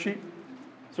guys got on your sheet?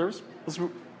 Service? Let's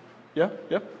move. Yeah.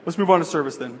 Let's move on to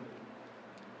service then.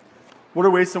 What are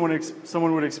ways someone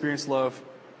would experience love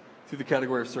through the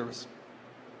category of service?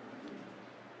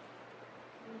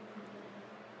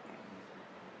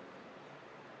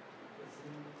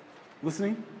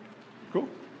 Listening? Cool.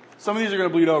 Some of these are going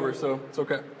to bleed over, so it's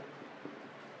okay.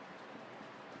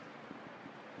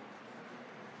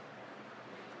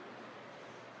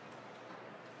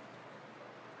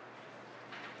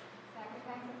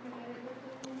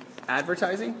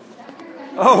 Advertising?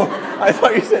 Oh, I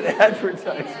thought you said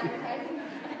advertising.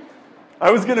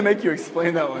 I was going to make you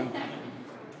explain that one.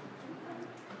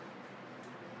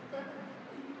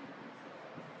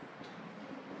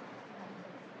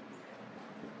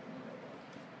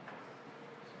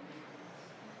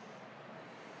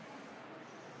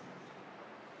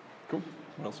 Cool.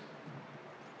 What else?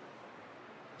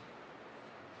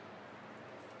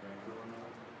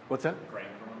 What's that? Praying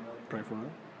for one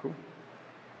another. Cool.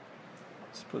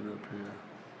 Let's put it up here.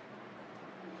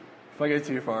 If I get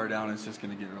too far down, it's just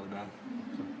going to get really bad.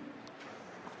 So.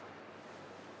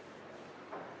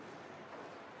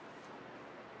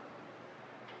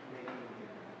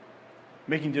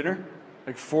 Making dinner?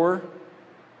 Like for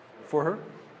her?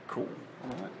 Cool. All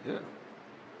right. Yeah.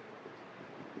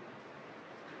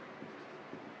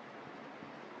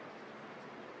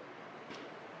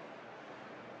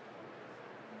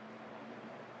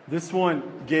 This one,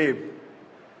 Gabe.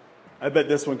 I bet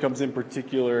this one comes in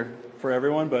particular for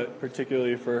everyone, but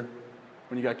particularly for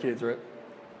when you got kids, right?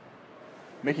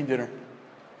 Making dinner.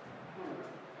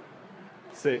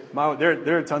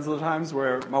 There are tons of times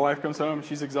where my wife comes home,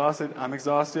 she's exhausted, I'm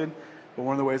exhausted, but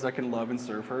one of the ways I can love and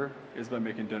serve her is by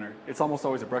making dinner. It's almost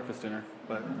always a breakfast dinner,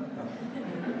 but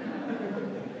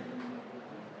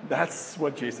that's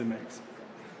what Jason makes.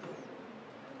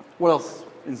 What else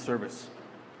in service?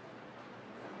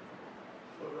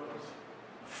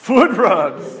 Foot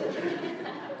rubs.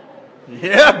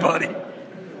 Yeah, buddy.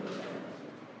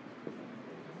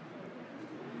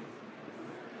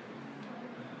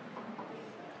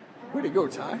 Way to go,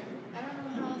 Ty. I don't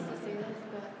know how else to say this,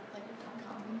 but like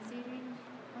compensating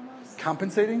almost.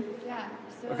 Compensating? Yeah.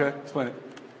 So Okay, explain it.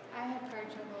 I had car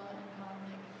trouble and mom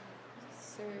like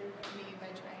served me by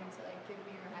trying to like give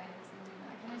me rides and do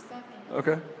that kind of stuff. And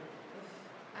Okay. if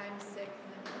I'm sick,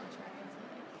 then I'm trying to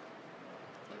like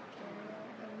take care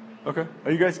of me. Okay.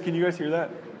 Can you guys hear that?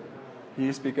 Can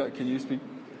you speak up? Can you speak?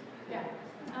 Yeah.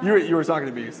 You were talking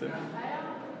to me, so. I don't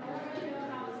really know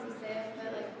how else to say it,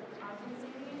 but like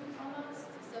compensating almost.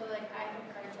 So like I have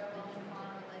car trouble and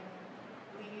mom would like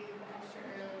leave extra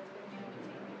early to pick me up and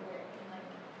take me to work. And like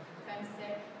if I'm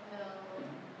sick, he'll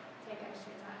take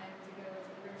extra time to go to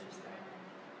the grocery store and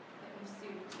get me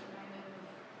soup to kind of,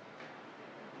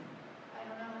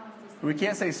 I don't know how else to say We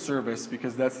can't say service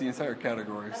because that's the entire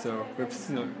category. So,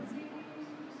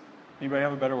 anybody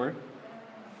have a better word?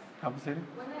 Compensating?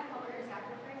 Wouldn't that help your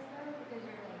sacrifice though? Because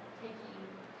you're like taking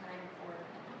time for them,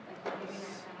 like giving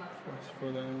that time up for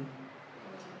For them.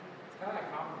 It's kind of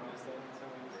like compromise, though. In some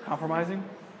ways. Compromising?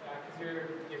 Yeah, because you're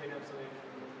giving up something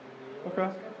for the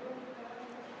Okay.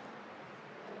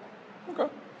 Okay.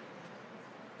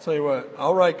 Tell you what,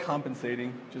 I'll write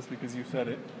compensating just because you said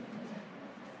it.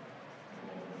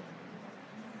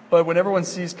 But when everyone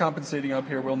sees compensating up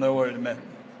here, we'll know what it meant.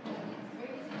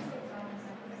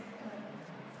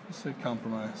 Just say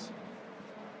compromise.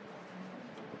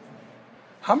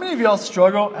 How many of y'all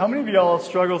struggle? How many of y'all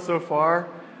struggle so far?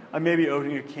 I may be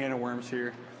opening a can of worms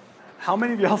here. How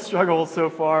many of y'all struggle so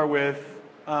far with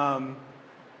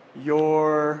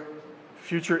your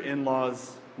future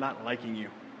in-laws not liking you?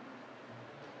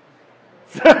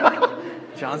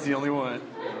 John's the only one.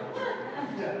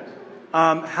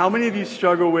 How many of you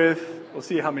struggle with, we'll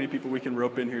see how many people we can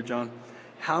rope in here, John.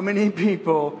 How many of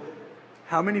y'all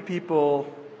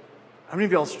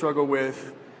struggle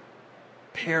with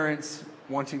parents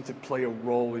wanting to play a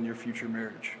role in your future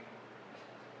marriage?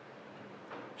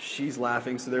 She's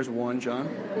laughing, so there's one, John.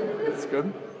 That's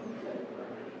good.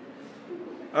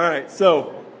 All right,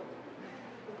 so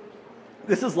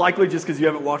this is likely just because you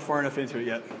haven't walked far enough into it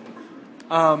yet.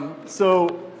 So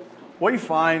what you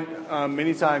find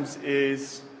many times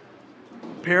is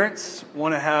parents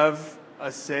want to have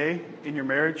a say in your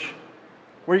marriage.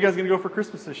 Where are you guys going to go for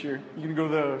Christmas this year? You going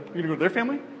to go to their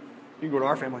family? You can go to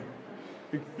our family.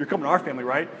 You're coming to our family,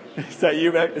 right? Is that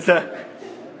you?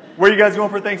 Where are you guys going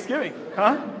for Thanksgiving?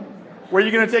 Huh? Where are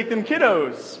you going to take them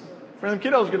kiddos? Where are them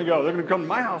kiddos going to go? They're going to come to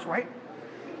my house, right?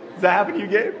 Does that happen to you,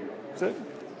 Gabe? Is it?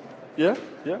 Yeah?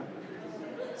 Yeah?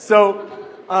 So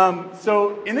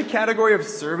in the category of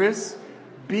service,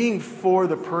 being for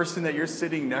the person that you're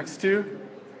sitting next to,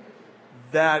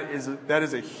 that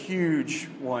is a huge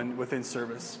one within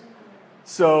service.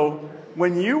 So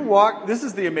when you walk, this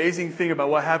is the amazing thing about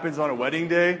what happens on a wedding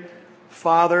day.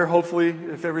 Father, hopefully,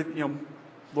 if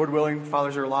Lord willing,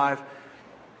 fathers are alive.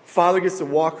 Father gets to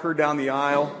walk her down the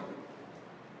aisle.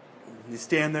 You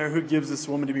stand there. Who gives this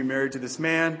woman to be married to this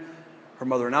man? Her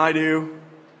mother and I do.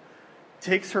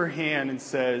 Takes her hand and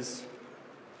says,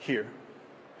 "Here.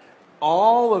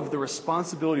 All of the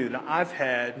responsibility that I've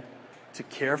had to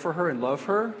care for her and love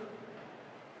her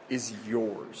is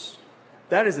yours."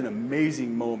 That is an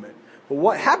amazing moment. But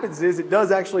what happens is it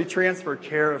does actually transfer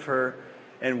care of her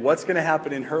and what's going to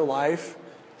happen in her life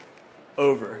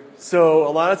over. So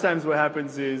a lot of times what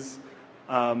happens is,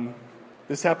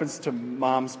 this happens to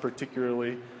moms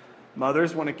particularly.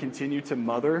 Mothers want to continue to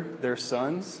mother their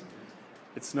sons.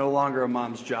 It's no longer a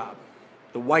mom's job.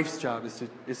 The wife's job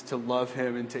is to love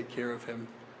him and take care of him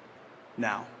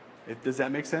now. Does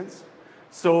that make sense?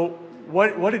 So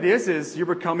what it is you're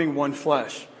becoming one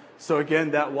flesh. So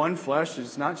again, that one flesh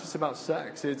is not just about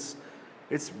sex. It's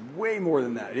way more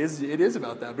than that. It is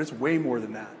about that, but it's way more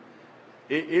than that.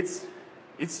 It's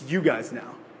you guys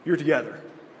now. You're together.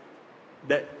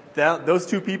 Those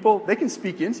two people, they can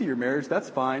speak into your marriage. That's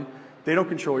fine. They don't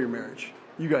control your marriage.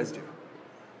 You guys do.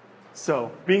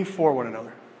 So being for one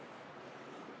another.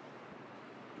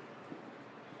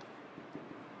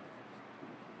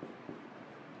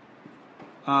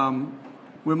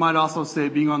 We might also say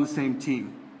being on the same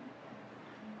team.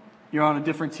 You're on a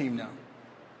different team now.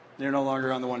 You're no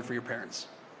longer on the one for your parents.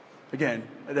 Again,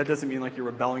 that doesn't mean like you're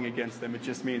rebelling against them. It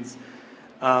just means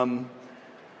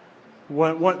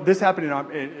this happened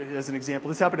as an example.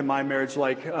 This happened in my marriage.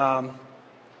 Like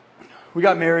we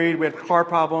got married. We had car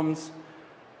problems.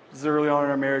 This is early on in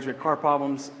our marriage. We had car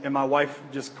problems, and my wife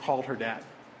just called her dad,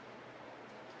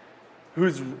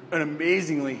 who's an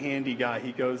amazingly handy guy.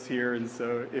 He goes here, and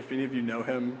so if any of you know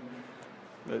him,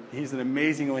 he's an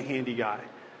amazingly handy guy.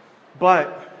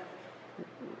 But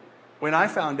when I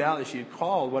found out that she had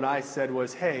called, what I said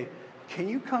was, "Hey, can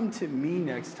you come to me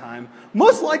next time?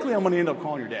 Most likely I'm going to end up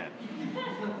calling your dad.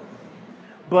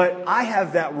 But I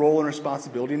have that role and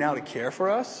responsibility now to care for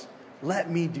us.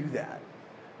 Let me do that.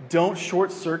 Don't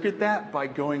short circuit that by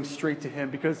going straight to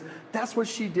him, because that's what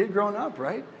she did growing up,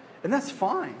 right? And that's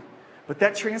fine. But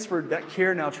that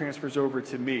care now transfers over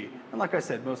to me. And like I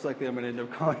said, most likely I'm going to end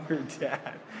up calling her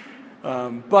dad.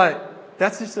 But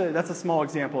that's a small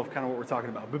example of kind of what we're talking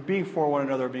about. But being for one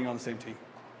another, being on the same team.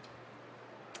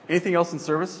 Anything else in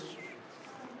service?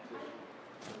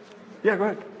 Yeah, go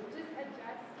ahead. Just adjusting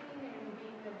and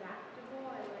being adaptable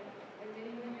and like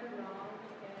admitting when you're wrong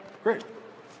and Great.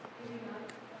 giving up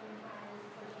sometimes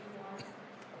what you want.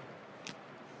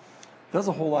 There's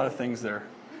a whole lot of things there.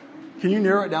 Can you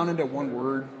narrow it down into one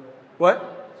word?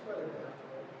 What?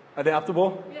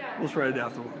 Adaptable? Yeah. Let's try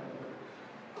adaptable.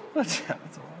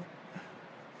 Adaptable.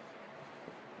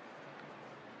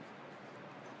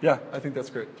 Yeah, I think that's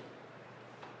great.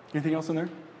 Anything else in there?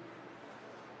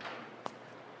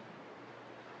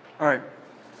 All right.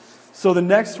 So the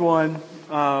next one,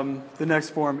 the next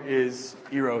form is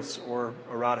eros or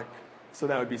erotic. So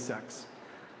that would be sex.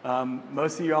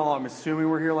 Most of y'all, I'm assuming,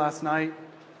 were here last night.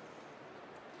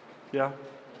 Yeah?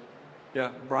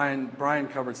 Yeah, Brian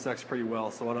covered sex pretty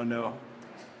well, so I don't know.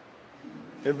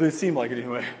 It seemed like it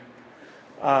anyway.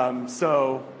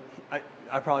 So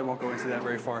I probably won't go into that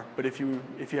very far. But if you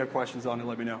have questions on it,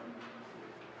 let me know.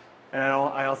 And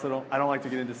I also don't like to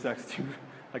get into sex too,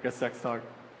 like a sex talk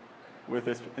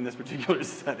in this particular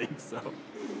setting. So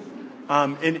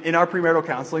in our premarital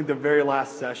counseling, the very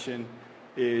last session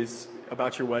is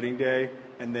about your wedding day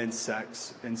and then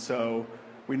sex. And so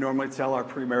we normally tell our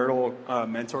premarital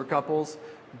mentor couples,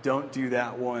 don't do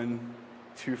that one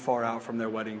too far out from their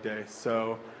wedding day.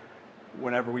 So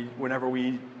whenever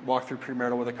we walk through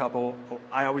premarital with a couple,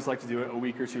 I always like to do it a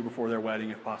week or two before their wedding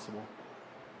if possible.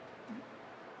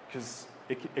 Because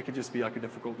it could just be like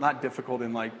not difficult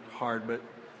and like hard, but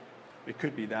it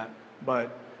could be that.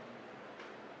 But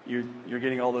you're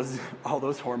getting all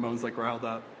those hormones like riled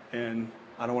up, and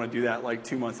I don't want to do that like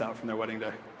 2 months out from their wedding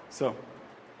day. So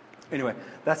anyway,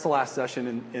 that's the last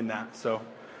session in that. So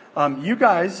you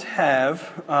guys have,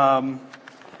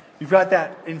 you've got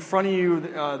that in front of you,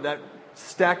 that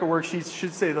stack of worksheets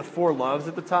should say the 4 loves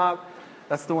at the top.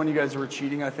 That's the one you guys were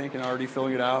cheating, I think, and already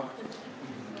filling it out.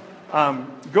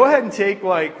 Go ahead and take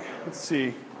let's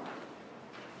see.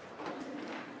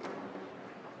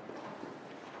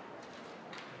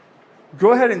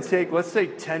 Go ahead and let's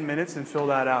take 10 minutes and fill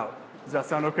that out. Does that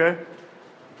sound okay?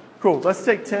 Cool. Let's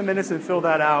take 10 minutes and fill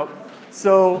that out.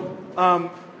 So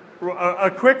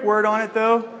a quick word on it,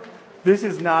 though. This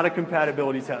is not a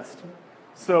compatibility test.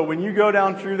 So when you go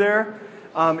down through there,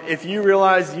 if you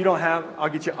realize you don't have, I'll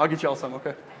get you all some,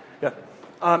 okay? Yeah.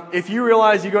 If you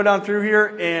realize you go down through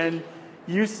here and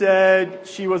you said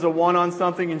she was a 1 on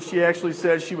something and she actually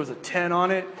said she was a 10 on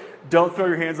it, don't throw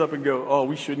your hands up and go, oh,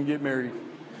 we shouldn't get married.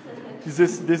 Because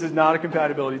this is not a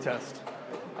compatibility test.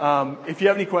 If you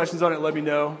have any questions on it, let me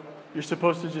know. You're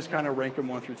supposed to just kind of rank them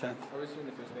 1 through 10. Are we doing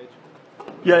the first page?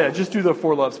 Yeah, just do the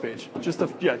 4 loves page. Just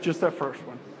that first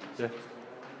one. Yeah.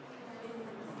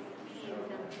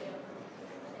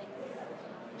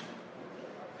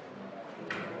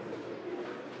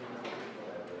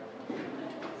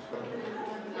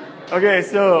 Okay,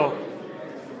 so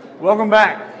welcome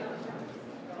back.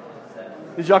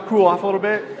 Did y'all cool off a little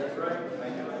bit?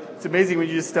 It's amazing when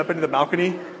you just step into the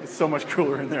balcony. It's so much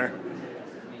cooler in there.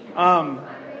 What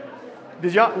do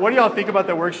y'all think about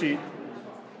that worksheet?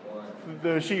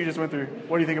 The sheet you just went through.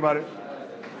 What do you think about it?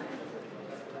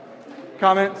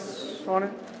 Comments on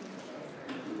it?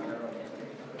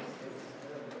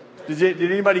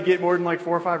 Did anybody get more than like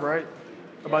 4 or 5 right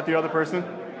about the other person?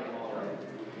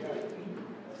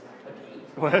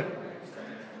 What?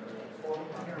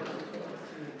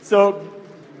 So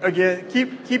again,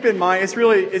 keep in mind it's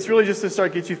really just to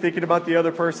start get you thinking about the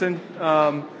other person.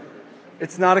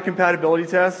 It's not a compatibility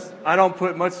test. I don't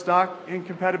put much stock in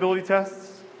compatibility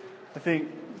tests. I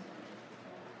think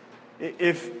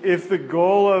if the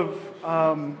goal of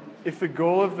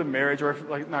the marriage, or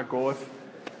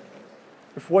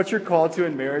if what you're called to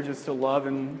in marriage is to love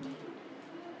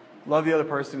the other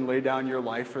person, lay down your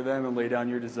life for them and lay down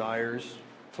your desires,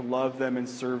 to love them and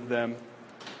serve them,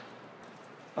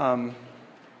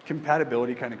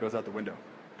 compatibility kind of goes out the window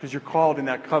because you're called in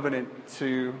that covenant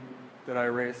that I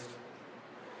erased.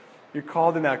 You're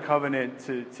called in that covenant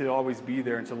to always be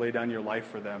there and to lay down your life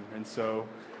for them. And so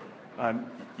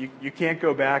you can't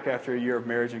go back after a year of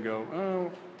marriage and go,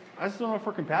 oh, I just don't know if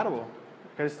we're compatible.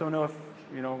 I just don't know if,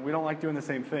 we don't like doing the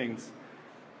same things.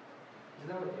 Is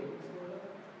that what dating is?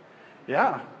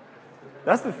 Yeah.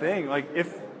 That's the thing. Like,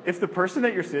 if the person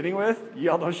that you're sitting with,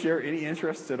 y'all don't share any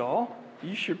interests at all,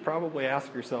 you should probably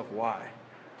ask yourself why.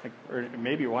 Or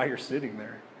maybe why you're sitting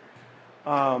there.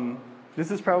 This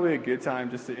is probably a good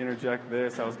time just to interject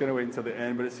this. I was going to wait until the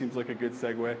end, but it seems like a good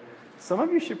segue. Some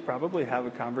of you should probably have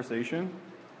a conversation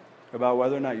about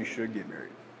whether or not you should get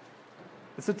married.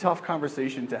 It's a tough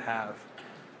conversation to have.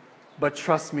 But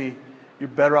trust me, you're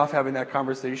better off having that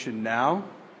conversation now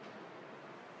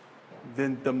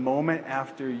than the moment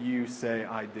after you say,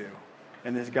 I do.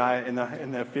 And this guy in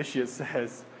the officiate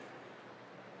says,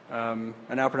 I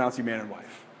now pronounce you man and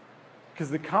wife. Because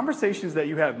the conversations that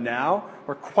you have now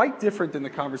are quite different than the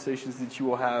conversations that you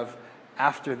will have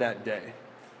after that day,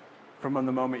 from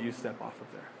the moment you step off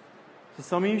of there. So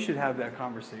some of you should have that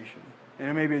conversation. And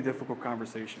it may be a difficult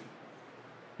conversation.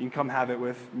 you can come have it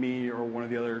with me or one of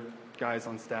the other guys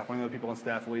on staff, one of the other people on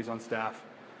staff, leads on staff.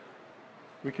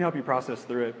 We can help you process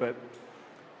through it, but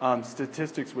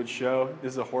statistics would show,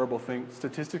 this is a horrible thing,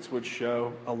 statistics would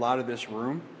show a lot of this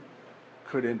room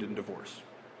could end in divorce.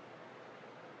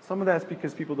 Some of that's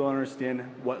because people don't understand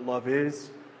what love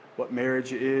is, what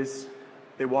marriage is.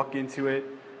 They walk into it,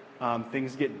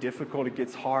 things get difficult, it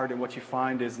gets hard, and what you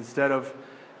find is instead of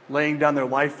laying down their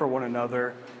life for one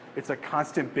another, it's a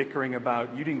constant bickering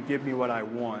about, you didn't give me what I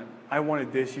want. I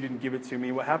wanted this, you didn't give it to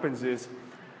me. What happens is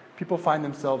people find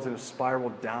themselves in a spiral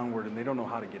downward and they don't know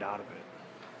how to get out of it.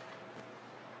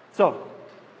 So,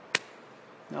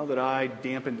 now that I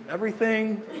dampened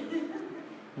everything,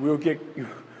 we'll get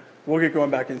going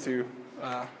back into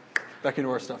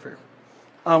our stuff here.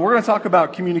 We're going to talk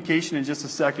about communication in just a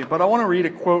second, but I want to read a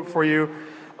quote for you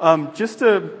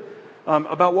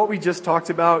about what we just talked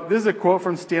about. This is a quote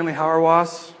from Stanley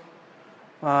Hauerwas,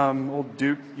 old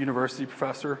Duke University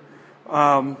professor.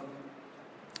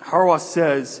 Hauerwas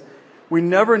says, "We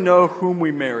never know whom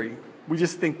we marry. We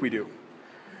just think we do.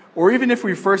 Or even if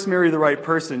we first marry the right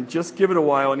person, just give it a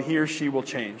while and he or she will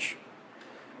change.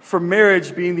 For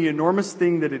marriage, being the enormous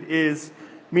thing that it is,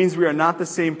 means we are not the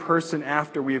same person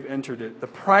after we have entered it. The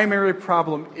primary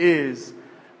problem is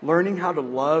learning how to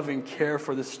love and care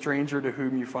for the stranger to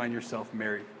whom you find yourself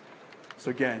married."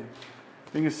 So again,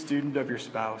 being a student of your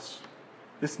spouse,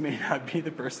 this may not be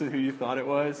the person who you thought it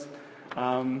was.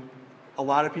 A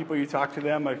lot of people, you talk to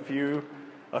them a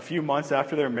few months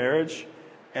after their marriage,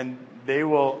 and they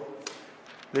will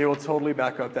totally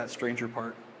back up that stranger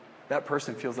part. That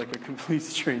person feels like a complete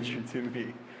stranger to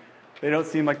me. They don't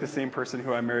seem like the same person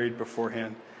who I married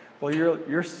beforehand. Well,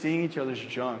 you're seeing each other's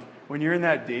junk. When you're in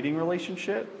that dating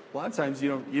relationship, a lot of times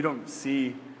you don't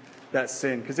see that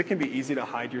sin, because it can be easy to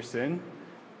hide your sin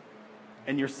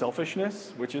and your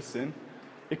selfishness, which is sin.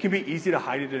 It can be easy to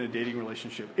hide it in a dating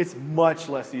relationship. It's much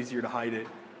less easier to hide it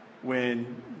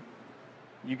when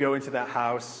you go into that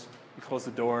house, you close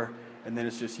the door, and then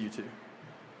it's just you two.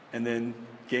 And then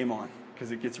game on,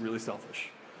 because it gets really selfish.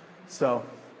 So,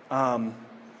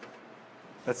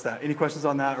 that's that. Any questions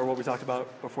on that or what we talked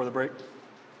about before the break?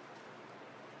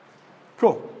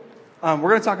 Cool. We're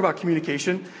going to talk about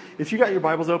communication. If you got your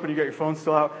Bibles open, you got your phone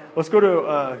still out, let's go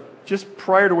to, just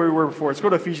prior to where we were before, let's go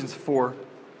to Ephesians 4.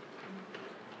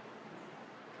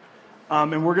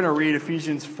 And we're going to read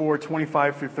Ephesians 4,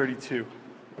 25 through 32.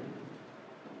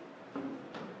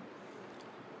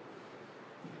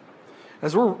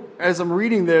 As I'm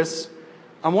reading this,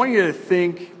 I want you to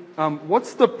think,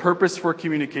 what's the purpose for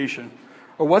communication?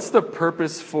 Or what's the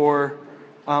purpose for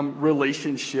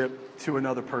relationship to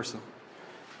another person?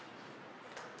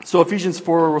 So Ephesians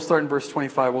 4, we'll start in verse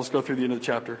 25. We'll just go through the end of the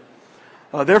chapter.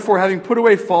 Therefore, having put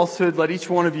away falsehood, let each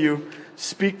one of you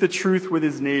speak the truth with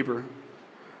his neighbor.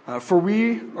 For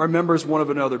we are members one of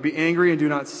another. Be angry and do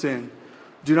not sin.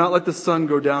 Do not let the sun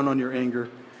go down on your anger,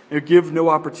 and give no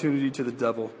opportunity to the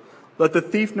devil. Let the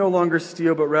thief no longer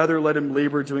steal, but rather let him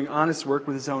labor, doing honest work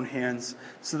with his own hands,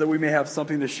 so that we may have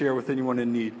something to share with anyone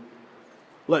in need.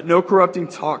 Let no corrupting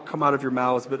talk come out of your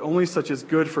mouths, but only such as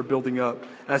good for building up,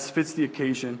 as fits the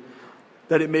occasion,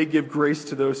 that it may give grace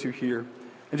to those who hear.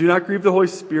 And do not grieve the Holy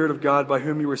Spirit of God, by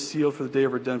whom you were sealed for the day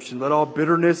of redemption. Let all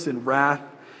bitterness and wrath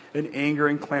and anger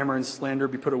and clamor and slander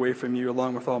be put away from you,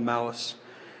 along with all malice.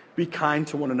 Be kind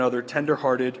to one another,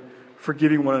 tender-hearted,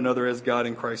 forgiving one another as God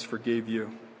in Christ forgave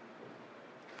you.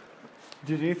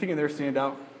 Did anything in there stand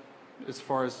out as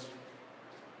far as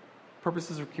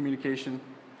purposes of communication,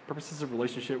 purposes of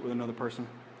relationship with another person?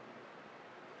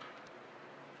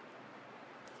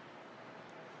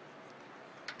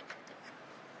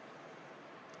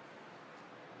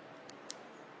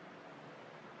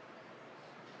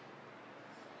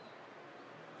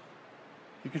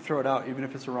 You could throw it out, even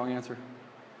if it's a wrong answer.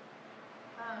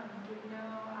 Give no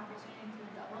opportunity to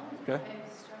the devil. Okay. I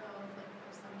struggle with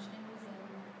assumptions and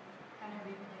kind of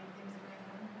replaying things in my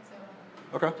head. So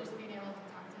Okay. just being able to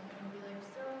talk to him and be like,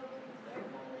 so can you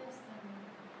clarify this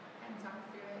and talk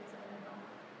through it so that I don't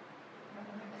run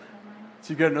with it in my mind.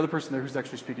 So you've got another person there who's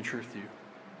actually speaking truth to you.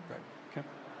 Right. Okay.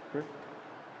 Great.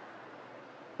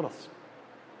 What else?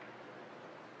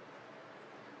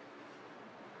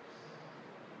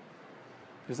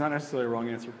 There's not necessarily a wrong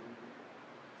answer.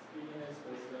 Speaking is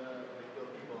supposed to build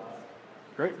people up.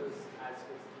 Great. So it's as supposed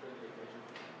to build the occasion.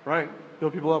 Right.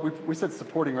 Build people up. We said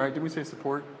supporting, right? Didn't we say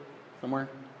support somewhere?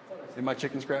 In my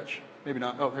chicken scratch? Maybe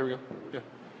not. Oh, here we go. Yeah.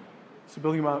 So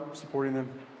building them up, supporting them.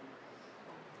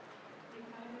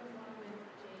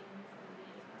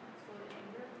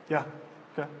 Yeah.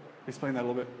 Okay. Explain that a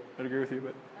little bit. I'd agree with you,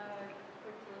 but.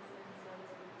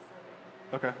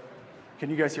 Okay. Can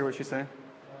you guys hear what she's saying?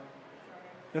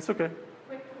 That's okay.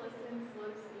 Quick to listen, slow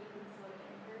to speak, and slow to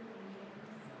anger. King James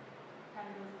kind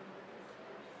of goes with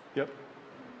this. Yep.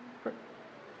 Great.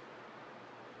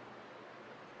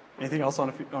 Anything else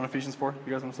on Ephesians 4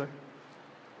 you guys want to say?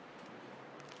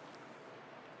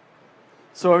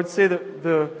 So I would say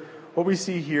that what we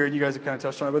see here, and you guys have kind of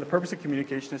touched on it, but the purpose of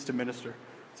communication is to minister.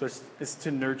 So it's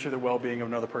to nurture the well-being of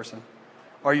another person.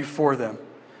 Are you for them?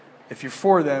 If you're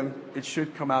for them, it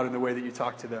should come out in the way that you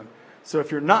talk to them. So if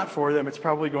you're not for them, it's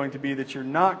probably going to be that you're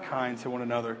not kind to one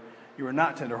another. You are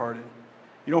not tenderhearted.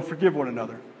 You don't forgive one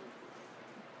another.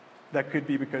 That could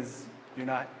be because you're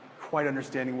not quite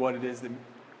understanding what it is that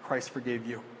Christ forgave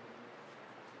you.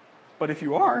 But if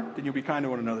you are, then you'll be kind to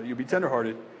one another. You'll be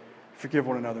tenderhearted. Forgive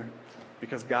one another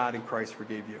because God in Christ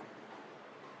forgave you.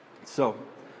 So,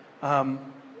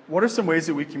 what are some ways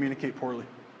that we communicate poorly?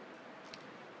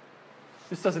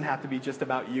 This doesn't have to be just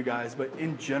about you guys, but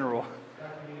in general.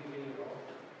 Not communicating at all.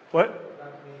 What?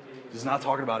 Not communicating. Just not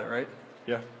talking about it, right?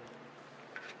 Yeah.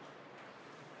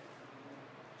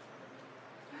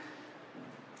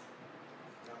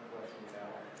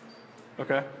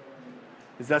 Okay.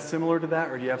 Is that similar to that,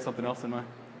 or do you have something else in mind?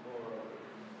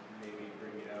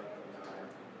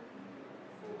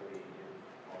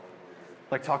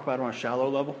 Like talk about it on a shallow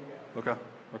level? Okay.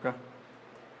 Okay.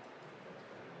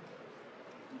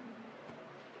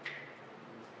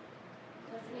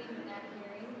 Listening but not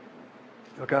hearing.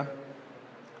 Okay. I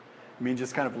mean,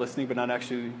 just kind of listening, but not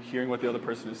actually hearing what the other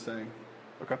person is saying.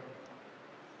 Okay.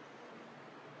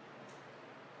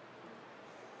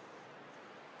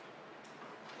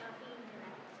 Not being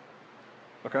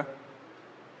direct. Okay.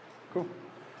 Cool.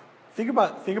 Think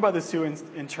about this too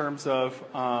in terms of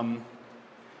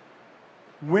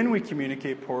when we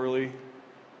communicate poorly.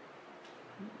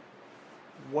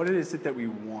 What is it that we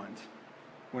want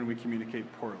when we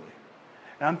communicate poorly?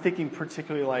 And I'm thinking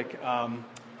particularly like I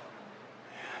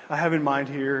have in mind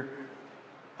here.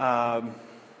 My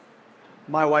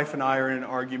wife and I are in an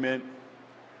argument,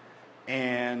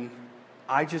 and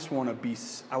I just want to be.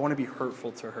 I want to be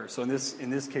hurtful to her. So in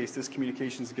this case, this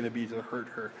communication is going to be to hurt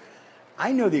her.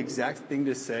 I know the exact thing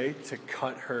to say to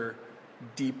cut her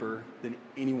deeper than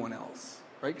anyone else,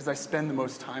 right? Because I spend the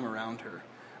most time around her.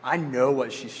 I know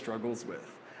what she struggles with.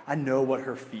 I know what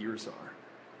her fears are.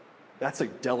 That's a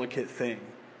delicate thing.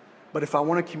 But if I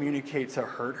want to communicate to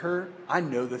hurt her, I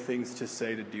know the things to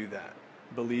say to do that.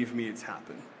 Believe me, it's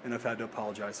happened, and I've had to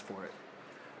apologize for it.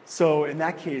 So in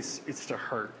that case, it's to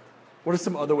hurt. What are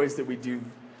some other ways that we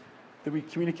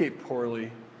communicate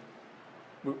poorly,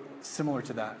 similar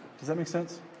to that? Does that make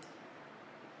sense?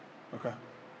 Okay.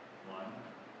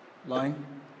 Lying?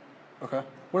 Okay.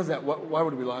 What is that? Why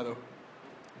would we lie, though?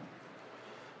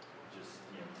 Just,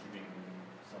 keeping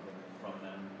something from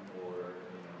them or,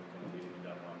 kind of leading them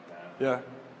down the wrong path. Yeah. And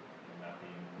not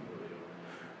being really open.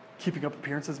 Keeping up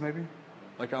appearances, maybe?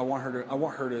 Like, I want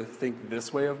her to think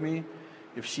this way of me.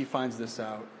 If she finds this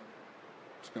out,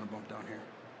 it's going to bump down here.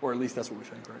 Or at least that's what we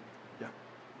think, right? Yeah.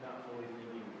 Not fully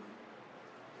thinking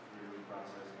through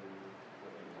processing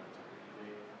what they want to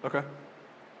communicate. Okay.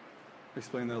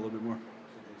 Explain that a little bit more. So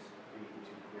just being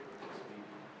too quick to speak.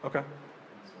 Okay.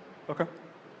 Okay.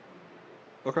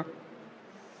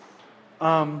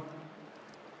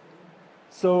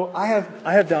 So I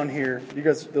have down here, you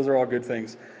guys, those are all good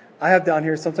things. I have down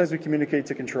here, sometimes we communicate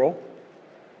to control.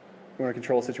 We want to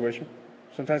control a situation.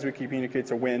 Sometimes we communicate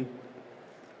to win,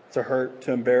 to hurt,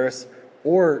 to embarrass,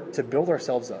 or to build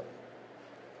ourselves up.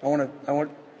 I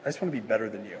just want to be better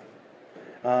than you.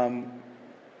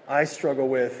 I struggle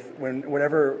with,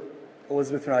 whenever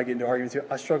Elizabeth and I get into arguments,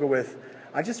 I struggle with,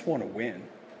 I just want to win.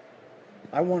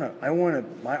 I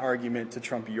want my argument to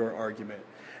trump your argument.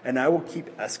 And I will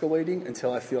keep escalating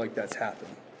until I feel like that's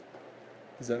happened.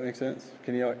 Does that make sense?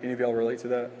 Can any of y'all relate to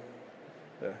that?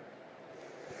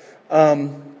 Yeah.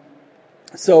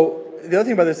 So the other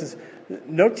thing about this is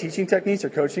no teaching techniques or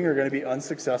coaching are going to be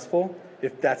unsuccessful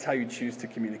if that's how you choose to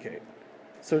communicate.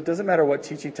 So it doesn't matter what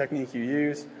teaching technique you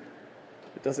use.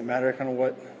 It doesn't matter kind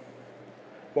of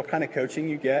what kind of coaching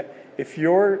you get. If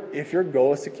your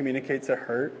goal is to communicate to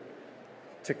hurt,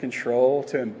 to control,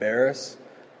 to embarrass,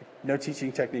 no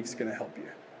teaching technique is going to help you.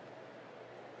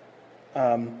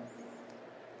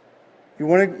 You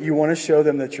want to show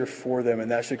them that you're for them, and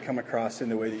that should come across in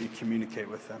the way that you communicate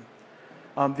with them.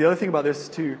 The other thing about this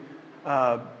too,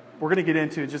 we're going to get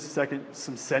into in just a second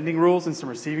some sending rules and some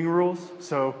receiving rules.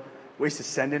 So ways to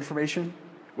send information,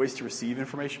 ways to receive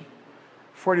information.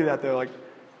 Before I do that, though,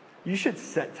 you should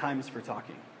set times for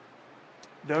talking.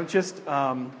 Don't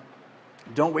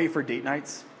wait for date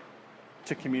nights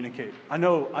to communicate. I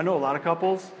know a lot of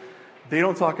couples, they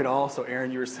don't talk at all. So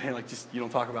Aaron, you were saying you don't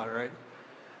talk about it, right?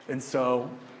 And so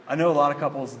I know a lot of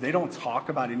couples, they don't talk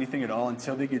about anything at all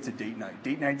until they get to date night.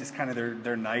 Date night is kind of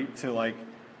their night to like,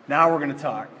 now we're going to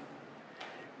talk.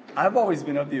 I've always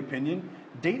been of the opinion,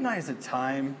 date night is a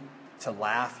time to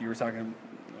laugh. You were talking,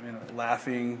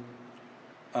 laughing,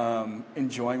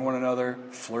 enjoying one another,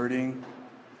 flirting.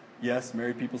 Yes,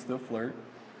 married people still flirt.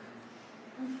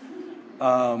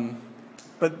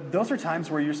 But those are times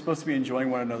where you're supposed to be enjoying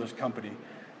one another's company.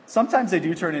 Sometimes they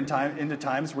do turn into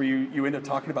times where you end up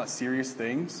talking about serious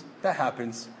things. That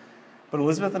happens. But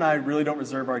Elizabeth and I really don't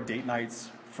reserve our date nights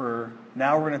for,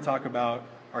 now we're going to talk about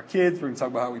our kids, we're going to talk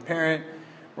about how we parent,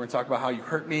 we're going to talk about how you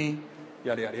hurt me,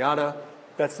 yada, yada, yada.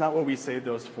 That's not what we save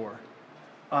those for.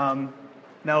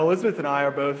 Now, Elizabeth and I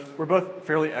we're both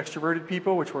fairly extroverted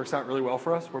people, which works out really well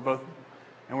for us. We're both,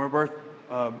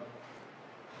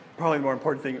 probably the more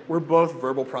important thing, we're both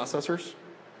verbal processors.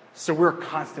 So we're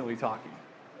constantly talking,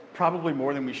 probably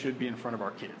more than we should be in front of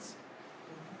our kids.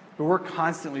 But we're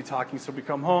constantly talking. So we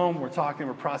come home, we're talking,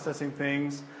 we're processing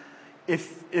things.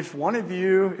 If one of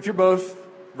you, if you're both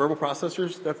verbal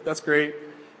processors, that's great.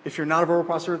 If you're not a verbal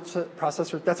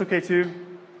processor, that's okay too.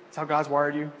 It's how God's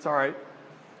wired you. It's all right.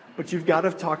 But you've got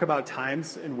to talk about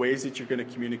times and ways that you're going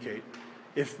to communicate.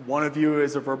 If one of you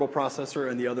is a verbal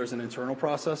processor and the other is an internal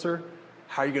processor,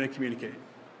 how are you going to communicate?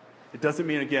 It doesn't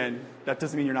mean, again, that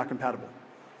doesn't mean you're not compatible.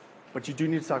 But you do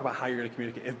need to talk about how you're going to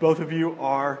communicate. If both of you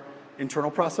are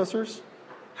internal processors,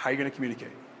 how are you going to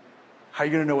communicate? How are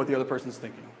you going to know what the other person's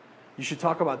thinking? You should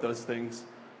talk about those things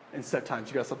and set times.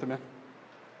 You got something, man?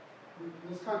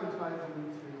 This kind of ties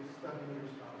into studying your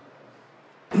spouse.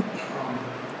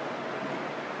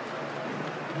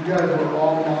 You guys were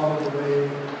all modeled the way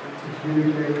to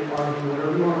communicate, argue,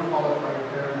 whatever you want to call it, by your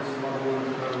parents, loved ones,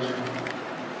 whatever.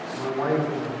 My wife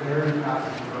was a very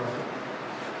passive girl.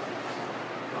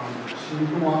 She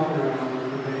would walk around on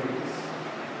the days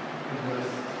and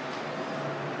just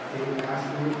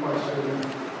asking me questions.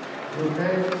 You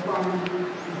okay? It's fine.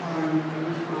 It's fine.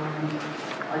 It's fine.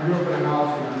 I grew up in a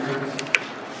house where my parents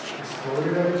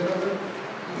exploded at each other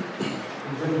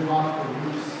and didn't talk for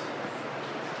weeks.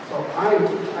 So I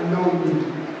know me.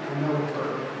 I know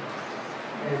her.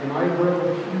 And my real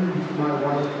cue to my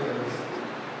wife is,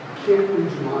 I can't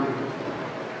read your mind.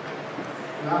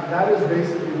 And that is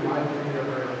basically my thing to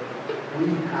her. We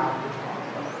have to talk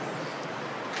about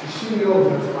this. And she knows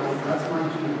that's my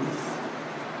cue.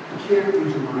 You can't read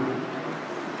your mind.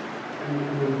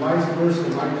 And vice versa,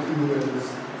 my cue is,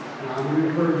 and I'm going to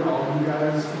encourage all of you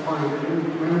guys to find it.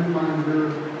 Women find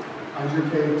your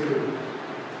cave too.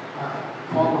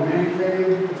 Call my man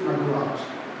cave, it's my garage.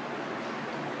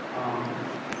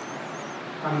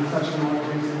 Kind of touching on what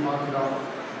Jason talked about,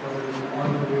 whether it's an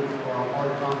argument or a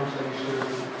hard conversation,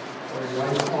 or your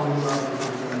wife's calling you out or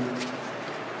something.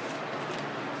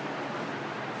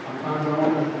 Sometimes I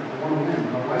want to win.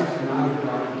 My wife's not a good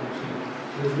argument.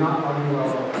 She does not argue well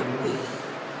about things.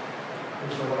 And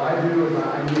so what I do is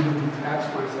I need to detach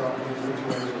myself from the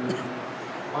situation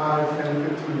 5,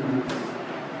 10, 15 minutes.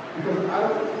 Because I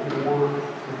don't want to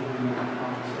be in that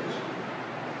conversation.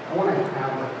 I want to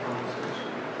have that conversation.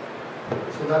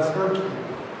 So that's her key.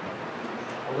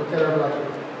 I'll look at her like,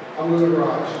 I'm in the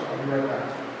garage. I'll be right back.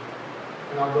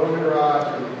 And I'll go in the garage,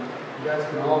 and you guys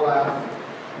can all laugh.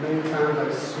 Many times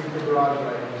I sweep the garage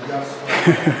like just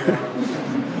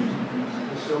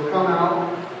and she'll come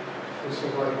out, and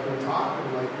she'll like talk,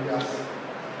 and like, yes,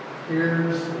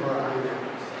 here's where I am.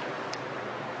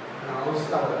 And I'll just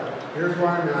tell her, here's where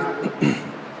I'm at,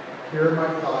 here are my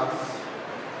thoughts,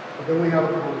 but then we have a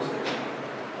conversation.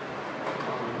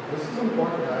 This is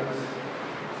important, guys.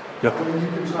 Yep. When you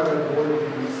can try to avoid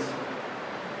these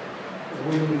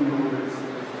winning moments,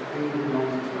 angry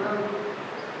moments,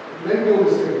 make no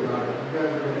mistake about it, you guys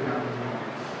are going to have these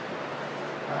moments.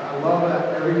 I love that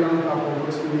every young couple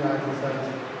looks me in the eyes and says,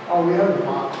 oh, we haven't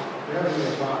fought. We haven't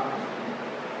even fought.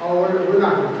 Oh, we're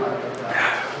not going to fight like that.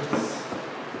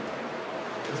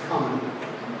 It's coming.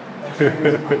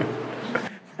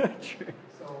 That change is coming.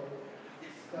 So,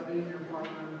 studying your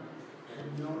partner and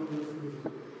knowing this is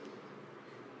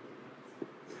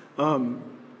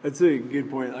That's a good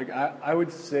point. Like I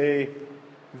would say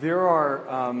there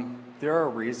are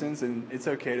reasons, and it's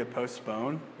okay to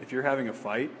postpone. If you're having a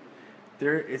fight,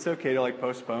 it's okay to like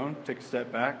postpone, take a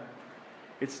step back.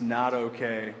 It's not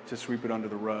okay to sweep it under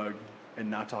the rug and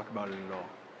not talk about it at all.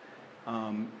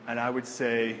 And I would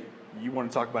say you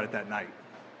want to talk about it that night,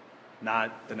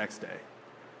 not the next day.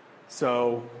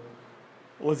 So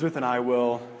Elizabeth and I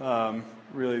will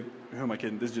really, who am I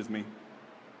kidding? This is just me.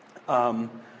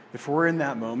 If we're in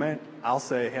that moment, I'll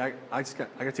say, hey, I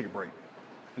got to take a break.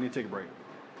 I need to take a break.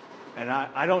 And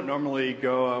I don't normally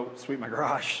go sweep my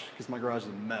garage because my garage is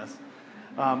a mess.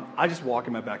 I just walk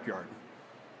in my backyard.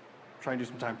 Try and do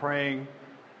some time praying.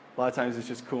 A lot of times it's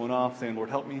just cooling off, saying, Lord,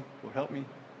 help me, Lord, help me,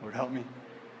 Lord, help me.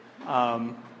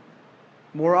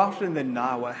 More often than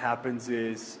not, what happens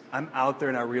is I'm out there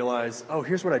and I realize, oh,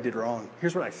 here's what I did wrong.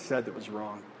 Here's what I said that was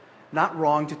wrong. Not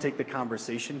wrong to take the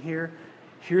conversation here.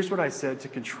 Here's what I said to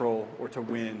control or to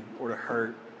win or to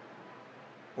hurt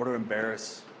or to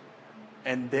embarrass.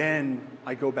 And then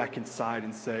I go back inside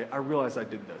and say, I realize I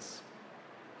did this.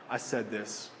 I said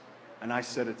this, and I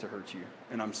said it to hurt you,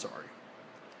 and I'm sorry.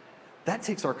 That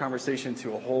takes our conversation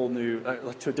to a whole new,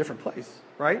 to a different place,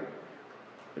 right?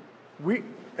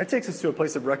 That takes us to a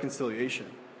place of reconciliation.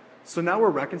 So now we're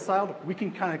reconciled. We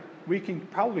can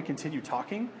probably continue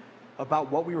talking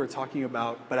about what we were talking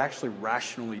about, but actually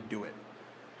rationally do it.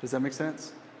 Does that make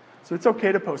sense? So it's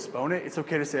okay to postpone it. It's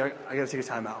okay to say, I got to take a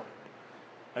time out.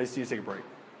 I just need to take a break.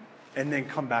 And then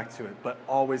come back to it, but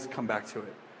always come back to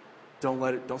it.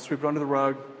 Don't sweep it under the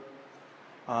rug.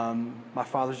 My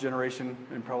father's generation,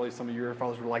 and probably some of your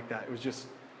fathers were like that. It was just,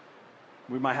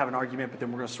 we might have an argument, but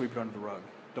then we're going to sweep it under the rug.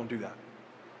 Don't do that.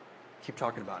 Keep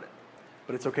talking about it.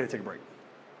 But it's okay to take a break.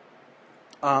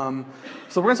 So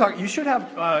we're going to talk, you should have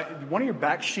one of your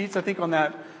back sheets, I think on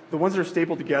that, the ones that are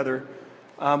stapled together.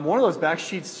 One of those back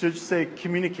sheets should say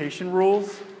communication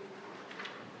rules.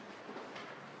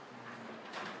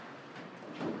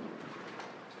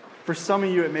 For some of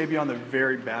you, it may be on the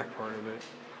very back part of it.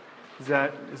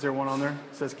 Is there one on there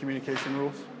that says communication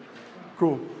rules?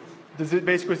 Cool. Does it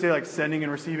basically say like sending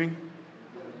and receiving?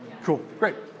 Cool.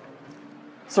 Great.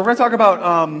 So we're going to talk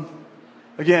about,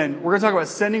 again, we're going to talk about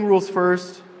sending rules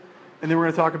first, and then we're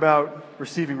going to talk about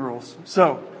receiving rules.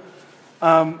 So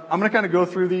I'm going to kind of go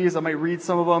through these. I might read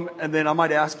some of them, and then I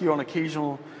might ask you on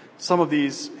occasional, some of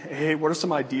these, hey, what are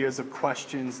some ideas of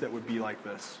questions that would be like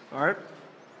this? All right?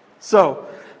 So,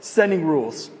 sending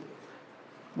rules.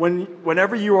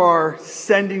 Whenever you are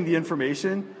sending the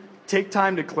information, take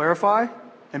time to clarify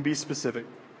and be specific.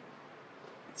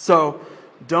 So,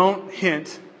 don't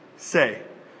hint, say.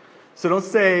 So don't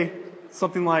say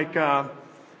something like,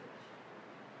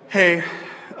 hey,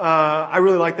 I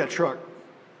really like that truck.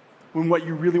 When what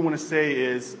you really want to say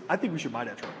is, I think we should buy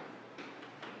that truck.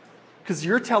 Because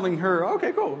you're telling her,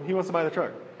 okay, cool, he wants to buy the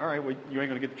truck. All right, well, you ain't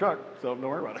going to get the truck, so don't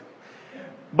worry about it.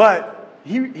 But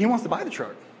he wants to buy the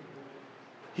truck.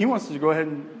 He wants to go ahead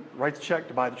and write the check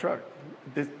to buy the truck.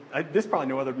 There's probably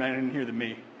no other man in here than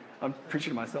me. I'm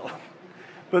preaching to myself.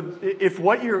 But if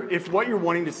what you're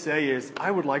wanting to say is,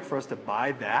 I would like for us to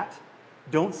buy that,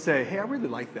 don't say, hey, I really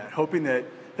like that, hoping that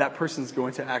that person's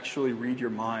going to actually read your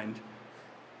mind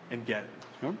and get it.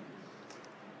 You know?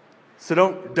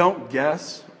 So don't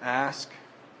guess, ask.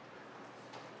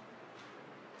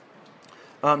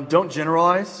 Don't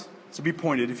generalize. So be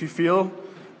pointed. If you feel,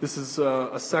 this is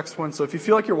a sex one, so if you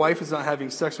feel like your wife is not having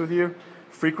sex with you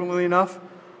frequently enough,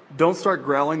 don't start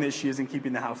growling that she isn't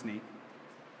keeping the house neat.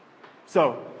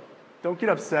 So don't get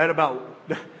upset about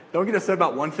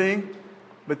one thing,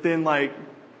 but then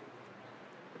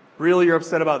really you're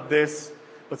upset about this,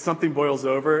 but something boils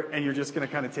over and you're just going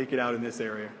to kind of take it out in this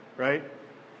area, right?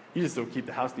 You just don't keep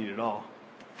the house neat at all.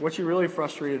 What you're really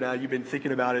frustrated at, you've been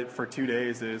thinking about it for 2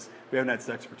 days, is we haven't had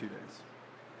sex for 2 days.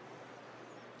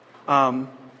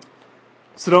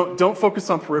 So don't focus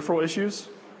on peripheral issues.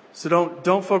 So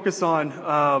don't focus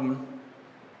on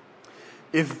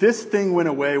if this thing went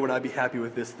away, would I be happy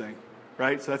with this thing,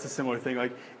 right? So that's a similar thing.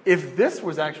 Like if this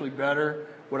was actually better,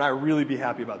 would I really be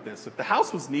happy about this? If the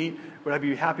house was neat, would I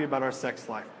be happy about our sex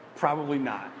life? Probably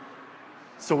not.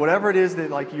 So whatever it is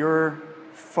that you're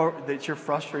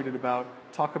frustrated about,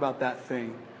 talk about that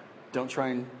thing. Don't try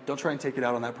and take it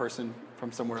out on that person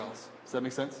from somewhere else. Does that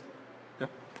make sense? Yeah.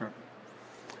 All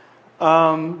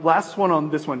right. Last one on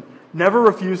this one. Never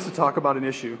refuse to talk about an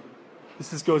issue. This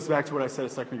just goes back to what I said a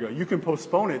second ago. You can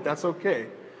postpone it. That's okay.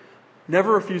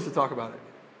 Never refuse to talk about it.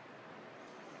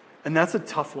 And that's a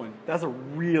tough one. That's a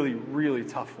really, really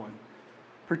tough one.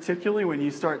 Particularly when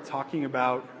you start talking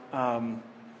about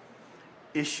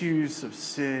issues of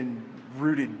sin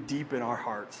rooted deep in our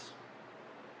hearts.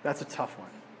 That's a tough one.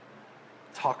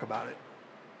 Talk about it.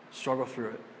 Struggle through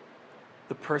it.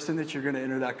 The person that you're going to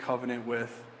enter that covenant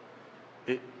with,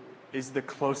 it is the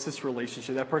closest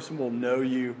relationship. That person will know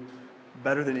you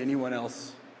better than anyone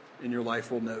else in your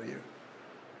life will know you.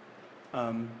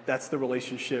 That's the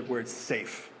relationship where it's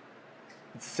safe.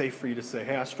 It's safe for you to say,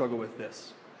 hey, I struggle with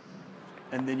this.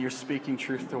 And then you're speaking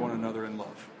truth to one another in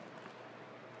love.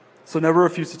 So never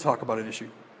refuse to talk about an issue.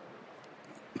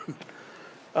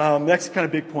 Next kind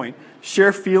of big point.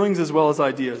 Share feelings as well as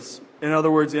ideas. In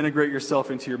other words, integrate yourself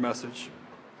into your message.